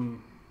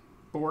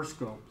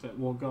borescope that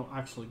will go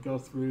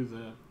through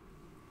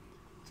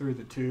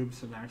the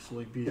tubes and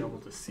actually be able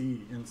to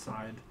see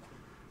inside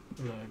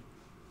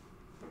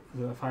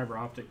the fiber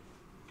optic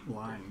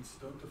lines.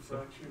 Don't the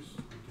fractures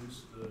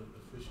reduce the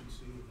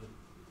efficiency of the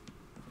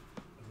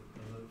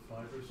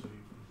fiber, so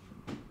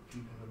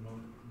you have a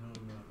known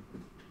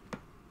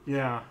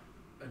Yeah.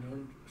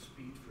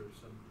 speed for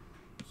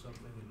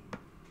something, and you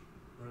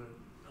run it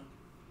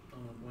on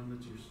one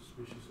that you're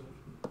suspicious of?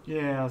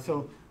 Yeah,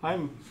 so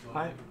I'm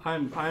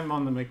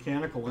on the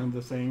mechanical end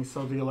of things,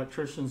 so the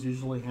electricians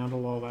usually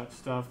handle all that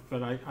stuff,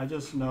 but I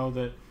just know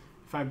that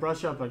if I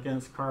brush up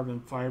against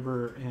carbon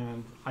fiber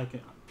and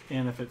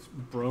if it's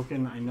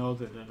broken, I know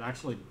that it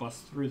actually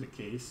busts through the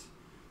case.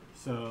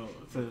 So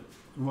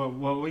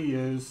what we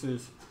use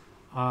is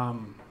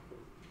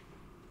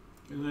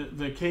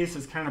the case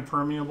is kind of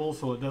permeable,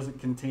 so it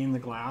doesn't contain the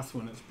glass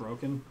when it's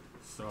broken.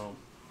 So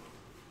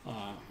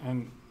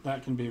and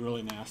that can be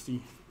really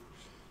nasty,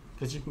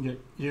 because you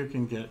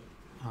can get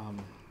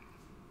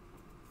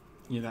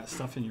that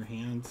stuff in your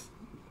hands.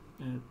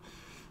 And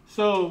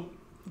so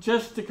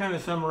just to kind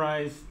of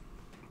summarize,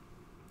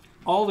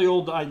 all the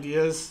old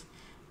ideas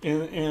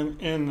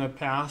in the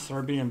past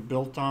are being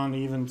built on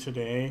even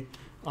today.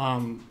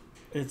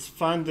 It's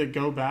fun to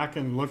go back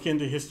and look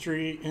into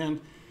history, and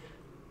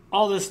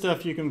all this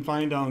stuff you can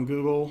find on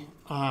Google.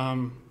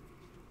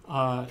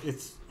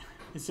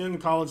 It's in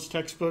college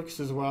textbooks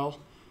as well.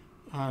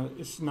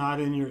 It's not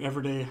in your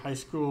everyday high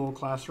school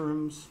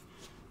classrooms.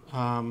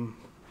 What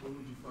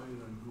would you find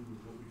it on Google?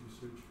 What would you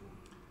search for?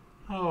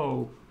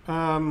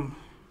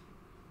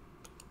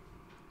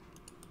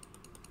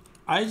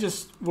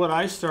 What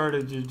I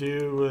started to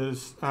do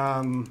was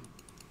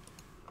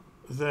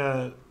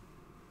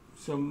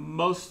so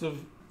most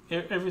of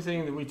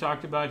everything that we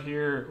talked about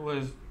here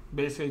was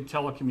basically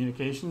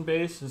telecommunication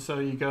based, and so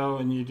you go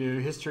and you do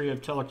history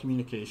of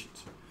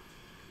telecommunications,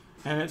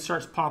 and it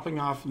starts popping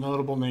off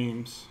notable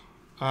names,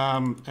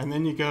 and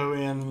then you go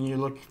in and you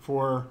look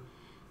for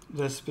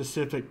the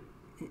specific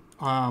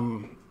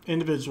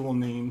individual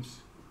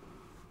names,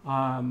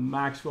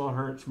 Maxwell,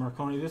 Hertz,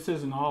 Marconi. This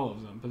isn't all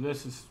of them, but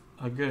this is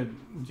a good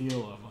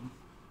deal of them.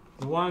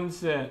 The ones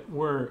that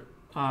were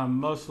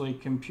mostly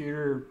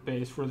computer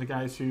based were the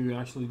guys who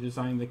actually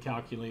designed the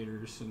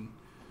calculators, and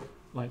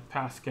like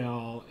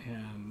Pascal,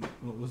 and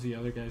what was the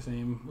other guy's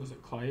name? Was it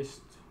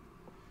Kleist?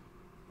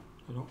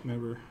 I don't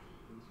remember.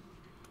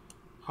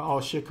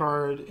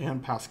 Shikard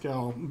and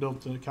Pascal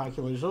built the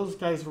calculators. Those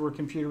guys were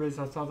computer based.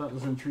 I thought that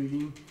was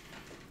intriguing.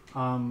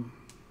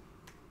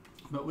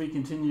 But we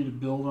continue to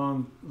build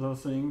on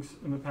those things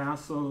in the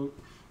past. So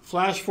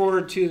flash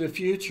forward to the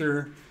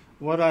future,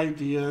 what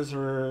ideas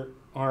are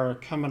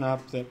coming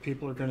up that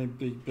people are going to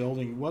be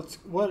building?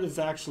 What is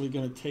actually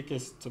going to take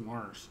us to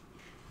Mars?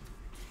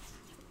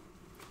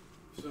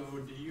 So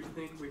do you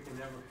think we can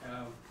ever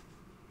have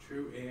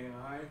true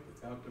AI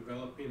without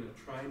developing a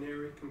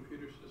trinary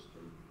computer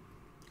system?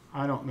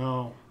 I don't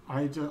know.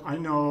 I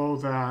know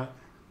that.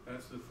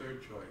 That's the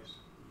third choice.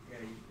 You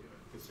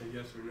can say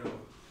yes or no,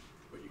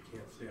 but you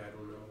can't say I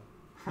don't know.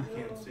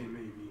 You can't say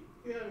maybe.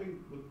 Yeah, I mean,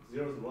 with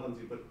zeros and ones,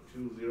 you put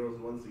 2 zeros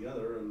and ones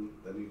together, and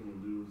then you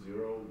can do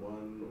 0,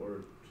 1,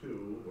 or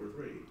 2, or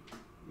 3.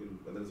 And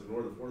then just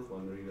ignore the fourth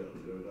one. There you go.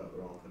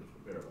 They're all kind of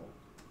comparable.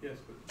 Yes,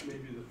 but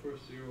maybe the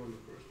first 0 and the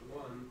first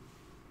 1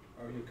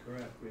 are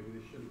incorrect. Maybe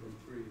they should have been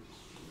 3s.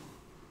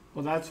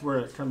 Well, that's where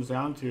it comes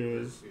down to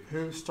is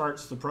who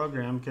starts the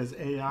program, because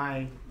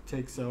AI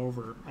takes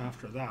over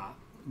after that,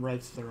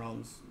 writes their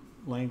own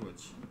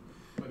language.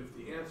 But if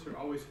the answer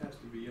always has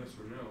to be yes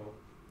or no,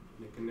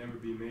 and it can never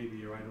be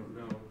maybe or I don't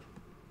know,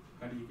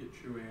 how do you get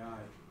true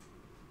AI?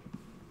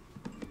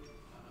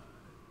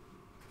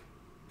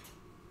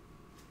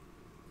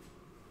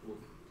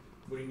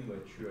 What do you mean by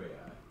true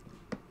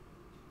AI?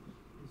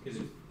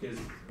 Because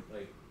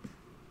like,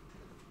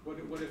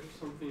 what if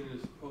something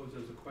is posed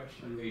as a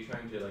question? are you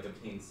trying to like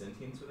obtain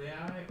sentience with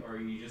AI, or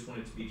you just want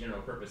it to be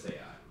general purpose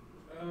AI?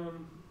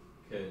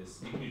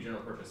 Because you can do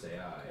general purpose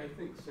AI. I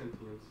think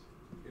sentience.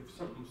 If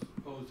something's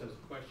posed as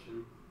a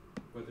question,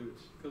 whether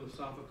it's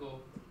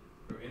philosophical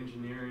or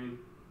engineering,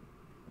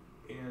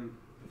 and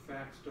the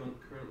facts don't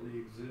currently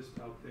exist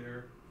out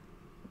there,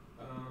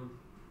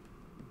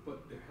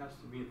 but there has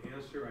to be an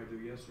answer, either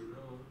yes or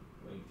no.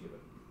 Well,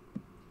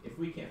 if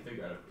we can't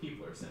figure out if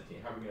people are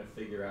sentient, how are we going to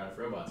figure out if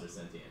robots are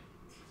sentient?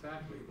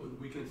 Exactly.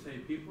 We can say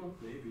people,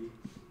 maybe.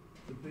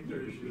 The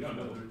bigger issue we is don't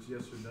know. whether it's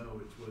yes or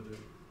no. It's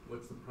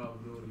what's the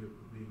probability of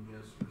it being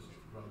yes versus the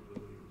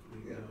probability of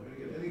it being Yeah, no. I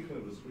mean, any kind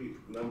of discrete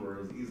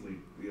number is easily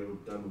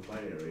done with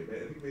binary.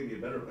 I think maybe a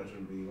better question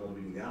would be what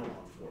we need the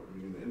analog for. I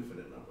mean, an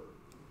infinite number.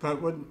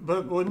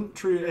 But wouldn't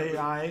true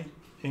AI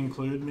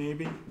include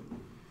maybe?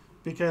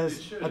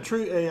 Because a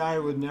true AI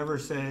would never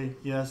say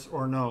yes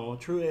or no. A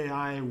true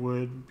AI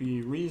would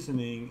be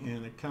reasoning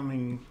and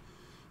coming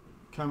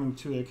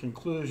to a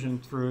conclusion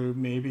through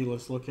maybe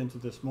let's look into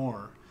this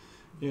more.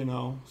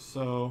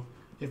 So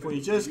if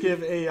we just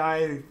give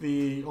AI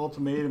the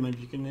ultimatum and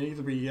you can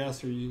either be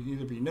yes or you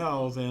either be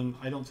no, then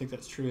I don't think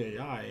that's true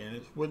AI, and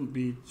it wouldn't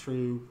be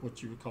true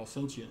what you would call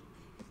sentient.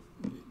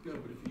 No,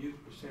 but if you use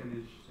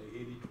percentage, say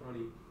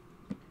 80-20,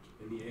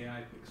 and the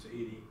AI picks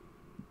 80,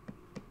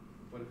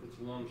 what if it's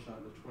a long shot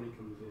and the 20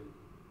 comes in?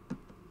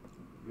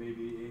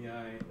 Maybe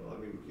AI Well,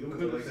 I mean, humans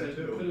could are like that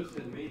too. have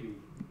said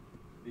maybe.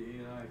 The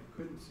AI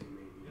couldn't say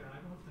maybe. Yeah, I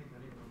don't think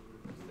anyone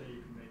would say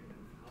you can make an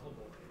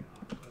infallible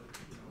AI, but,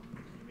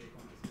 can you make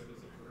one as good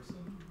as a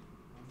person?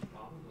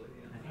 Probably,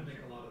 and I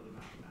think a lot of the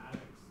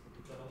mathematics,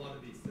 that a lot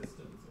of these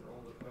systems are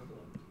all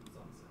equivalent in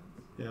some sense.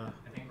 Yeah.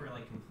 I think we're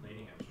like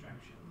conflating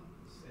abstraction.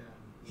 Yeah.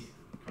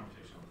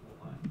 Conversation a whole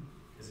lot,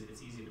 because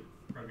it's easy to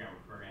program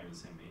a program to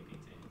say maybe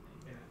to anything.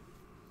 Yeah.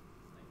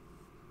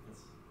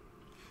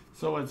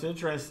 So what's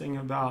interesting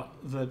about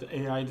the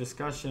AI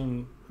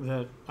discussion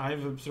that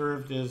I've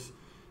observed is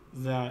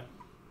that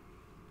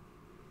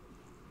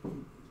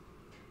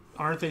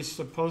aren't they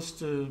supposed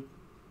to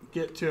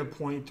get to a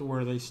point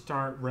where they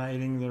start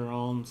writing their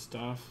own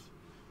stuff?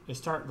 They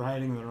start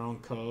writing their own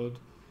code,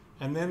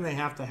 and then they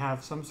have to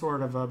have some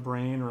sort of a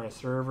brain or a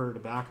server to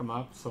back them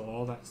up, so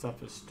all that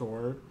stuff is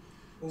stored,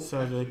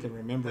 so they can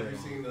remember it Have you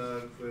all. seen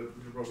the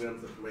computer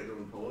programs that can write their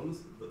own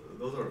poems?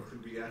 Those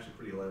could be actually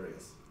pretty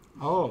hilarious.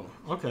 Oh,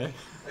 okay.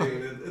 I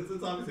mean, it's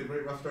obviously a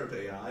very rough start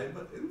to AI,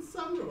 but in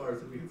some regards,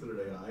 it can be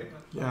considered AI.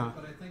 Yeah.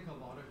 But I think a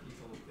lot of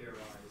people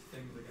theorize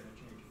things are going to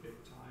change big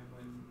time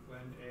when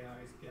when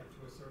AIs get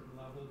to a certain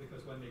level,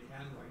 because when they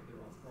can write their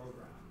own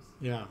programs,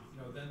 Yeah.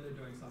 then they're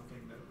doing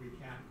something that we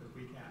can't, because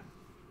we can't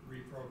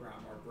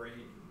reprogram our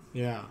brains.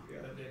 Yeah.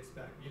 That they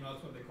expect.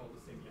 That's what they call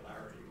the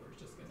singularity, where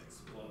it's just going to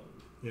explode.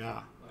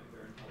 Yeah. Like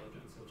their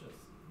intelligence will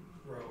just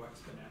grow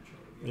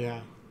exponentially. Yeah.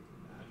 Beyond what we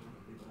can imagine.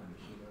 People have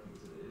machine learning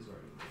because it is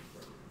already a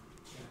program.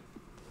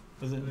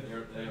 Yeah. Is it?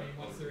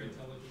 Once they're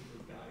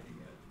intelligently guiding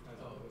it, as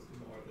opposed to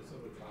more of the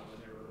sort of trial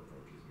and error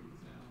approaches we use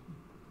now.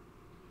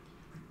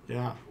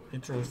 Yeah,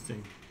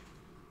 interesting.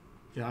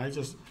 Yeah,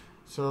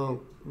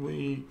 so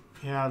we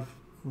have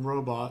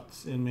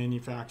robots in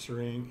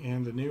manufacturing,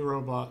 and the new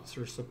robots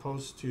are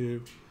supposed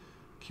to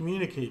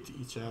communicate to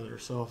each other.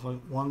 So if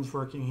one's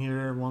working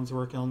here, one's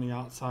working on the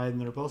outside,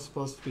 and they're both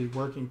supposed to be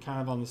working kind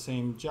of on the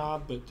same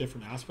job, but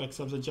different aspects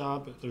of the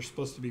job, but they're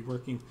supposed to be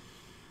working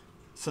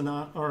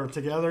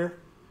together.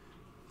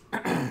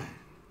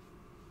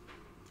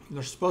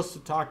 They're supposed to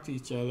talk to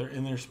each other,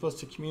 and they're supposed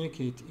to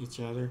communicate to each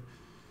other,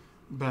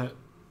 but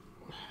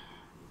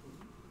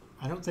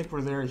I don't think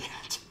we're there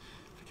yet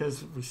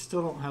because we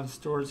still don't have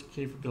storage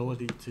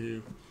capability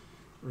to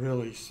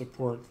really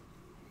support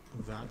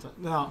that.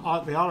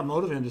 Now, the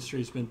automotive industry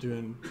has been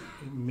doing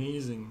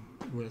amazing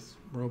with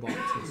robots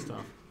and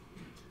stuff,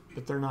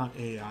 but they're not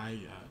AI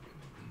yet.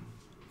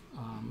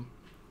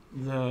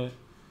 The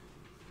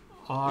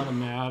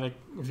automatic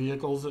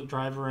vehicles that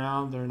drive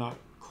around, they're not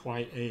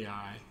quite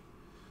AI.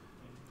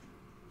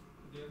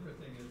 The other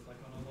thing is, like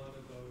on a lot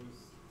of those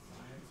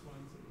science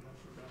ones that you have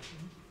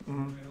progression,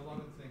 Mm-hmm. I mean, a lot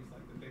of things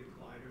like the big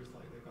gliders,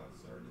 like they've got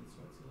CERN in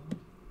Switzerland,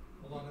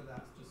 a lot of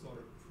that's just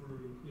sort of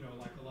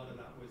like a lot of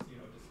that was,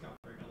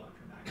 discovering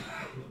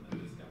electromagnetism and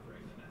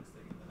discovering the next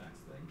thing and the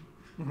next thing.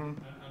 Mm-hmm.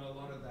 And a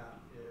lot of that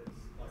is,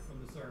 like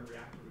from the CERN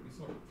reactor, we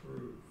sort of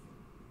prove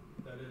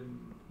that in,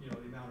 the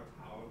amount of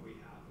power we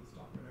have and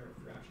stuff on Earth,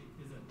 there actually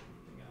isn't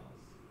anything else.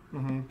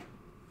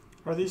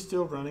 Mm-hmm. Are they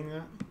still running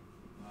that?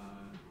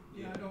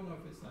 I don't know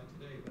if it's like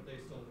today, but they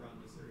still run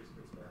a series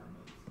of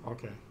experiments.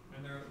 Okay.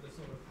 And they're at the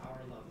sort of power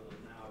level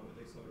now where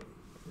they sort of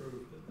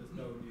prove that there's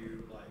no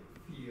new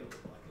field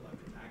like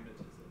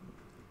electromagnetism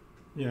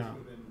Yeah.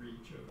 within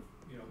reach of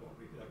what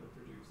we could ever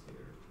produce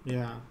here.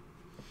 Yeah.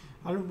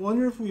 I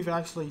wonder if we've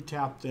actually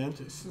tapped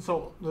into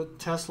the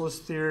Tesla's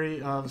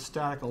theory of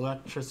static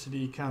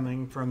electricity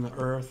coming from the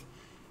Earth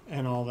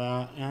and all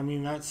that. I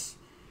mean, that's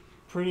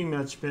pretty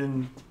much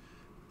been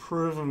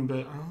proven, but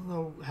I don't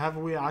know, have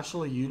we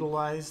actually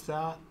utilized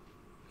that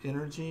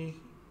energy?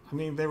 I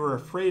mean, they were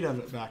afraid of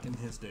it back in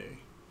his day.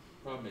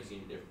 Problem is you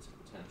need difference in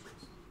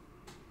potentials.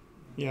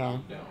 Yeah.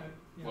 You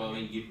don't. Well, I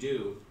mean, you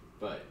do,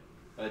 but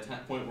by the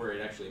point where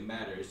it actually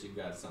matters, you've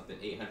got something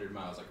 800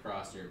 miles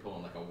across and you're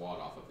pulling like a watt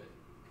off of it.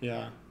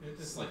 Yeah. It's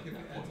just Like like if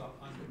it that ends point.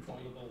 up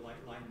uncontrollable like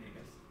lightning,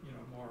 it's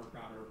more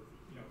rather,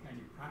 can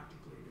you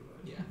practically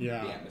do it? Yeah.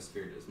 Yeah. The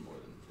atmosphere does more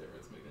than the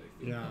Earth's magnetic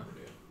field Yeah. ever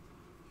do.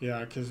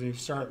 Yeah, because you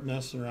start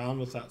messing around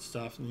with that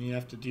stuff, and you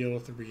have to deal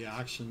with the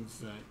reactions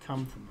that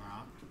come from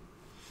that.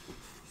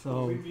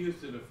 So We've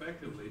used it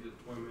effectively to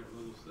torment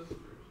little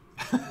sisters.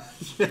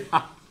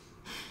 yeah,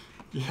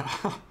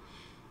 yeah.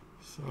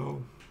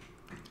 So,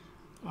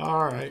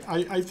 all right.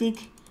 I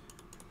think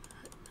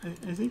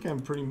I'm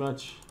pretty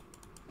much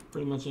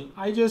it.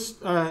 I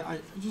just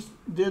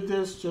did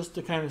this just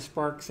to kind of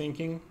spark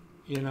thinking,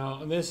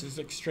 And this is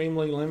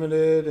extremely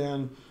limited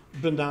and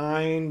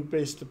benign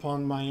based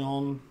upon my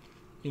own,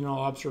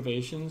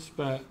 observations.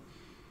 But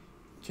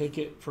take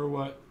it for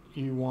what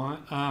you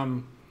want.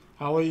 I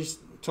always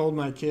told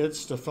my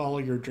kids to follow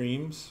your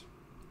dreams.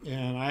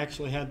 And I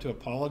actually had to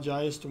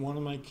apologize to one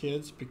of my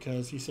kids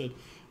because he said,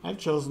 I've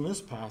chosen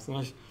this path. And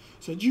I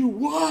said, you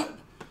what?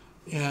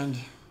 And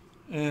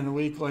a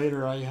week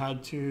later, I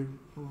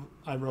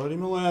wrote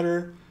him a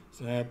letter,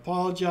 said, I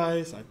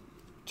apologize. I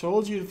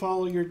told you to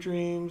follow your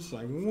dreams.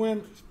 I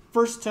went,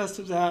 first test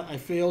of that, I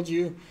failed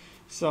you.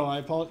 So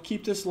I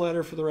keep this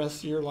letter for the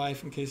rest of your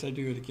life in case I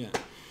do it again.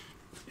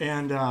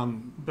 And,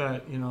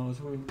 but,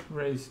 as we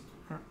raise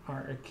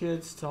our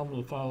kids, tell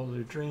them to follow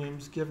their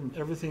dreams, give them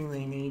everything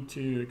they need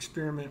to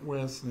experiment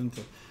with and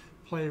to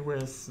play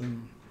with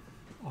and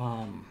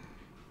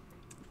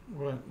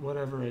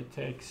whatever it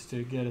takes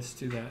to get us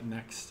to that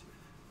next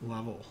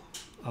level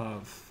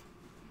of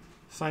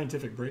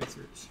scientific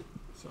breakthroughs.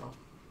 So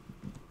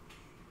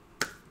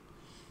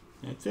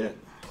that's it.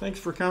 Thanks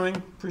for coming.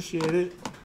 Appreciate it.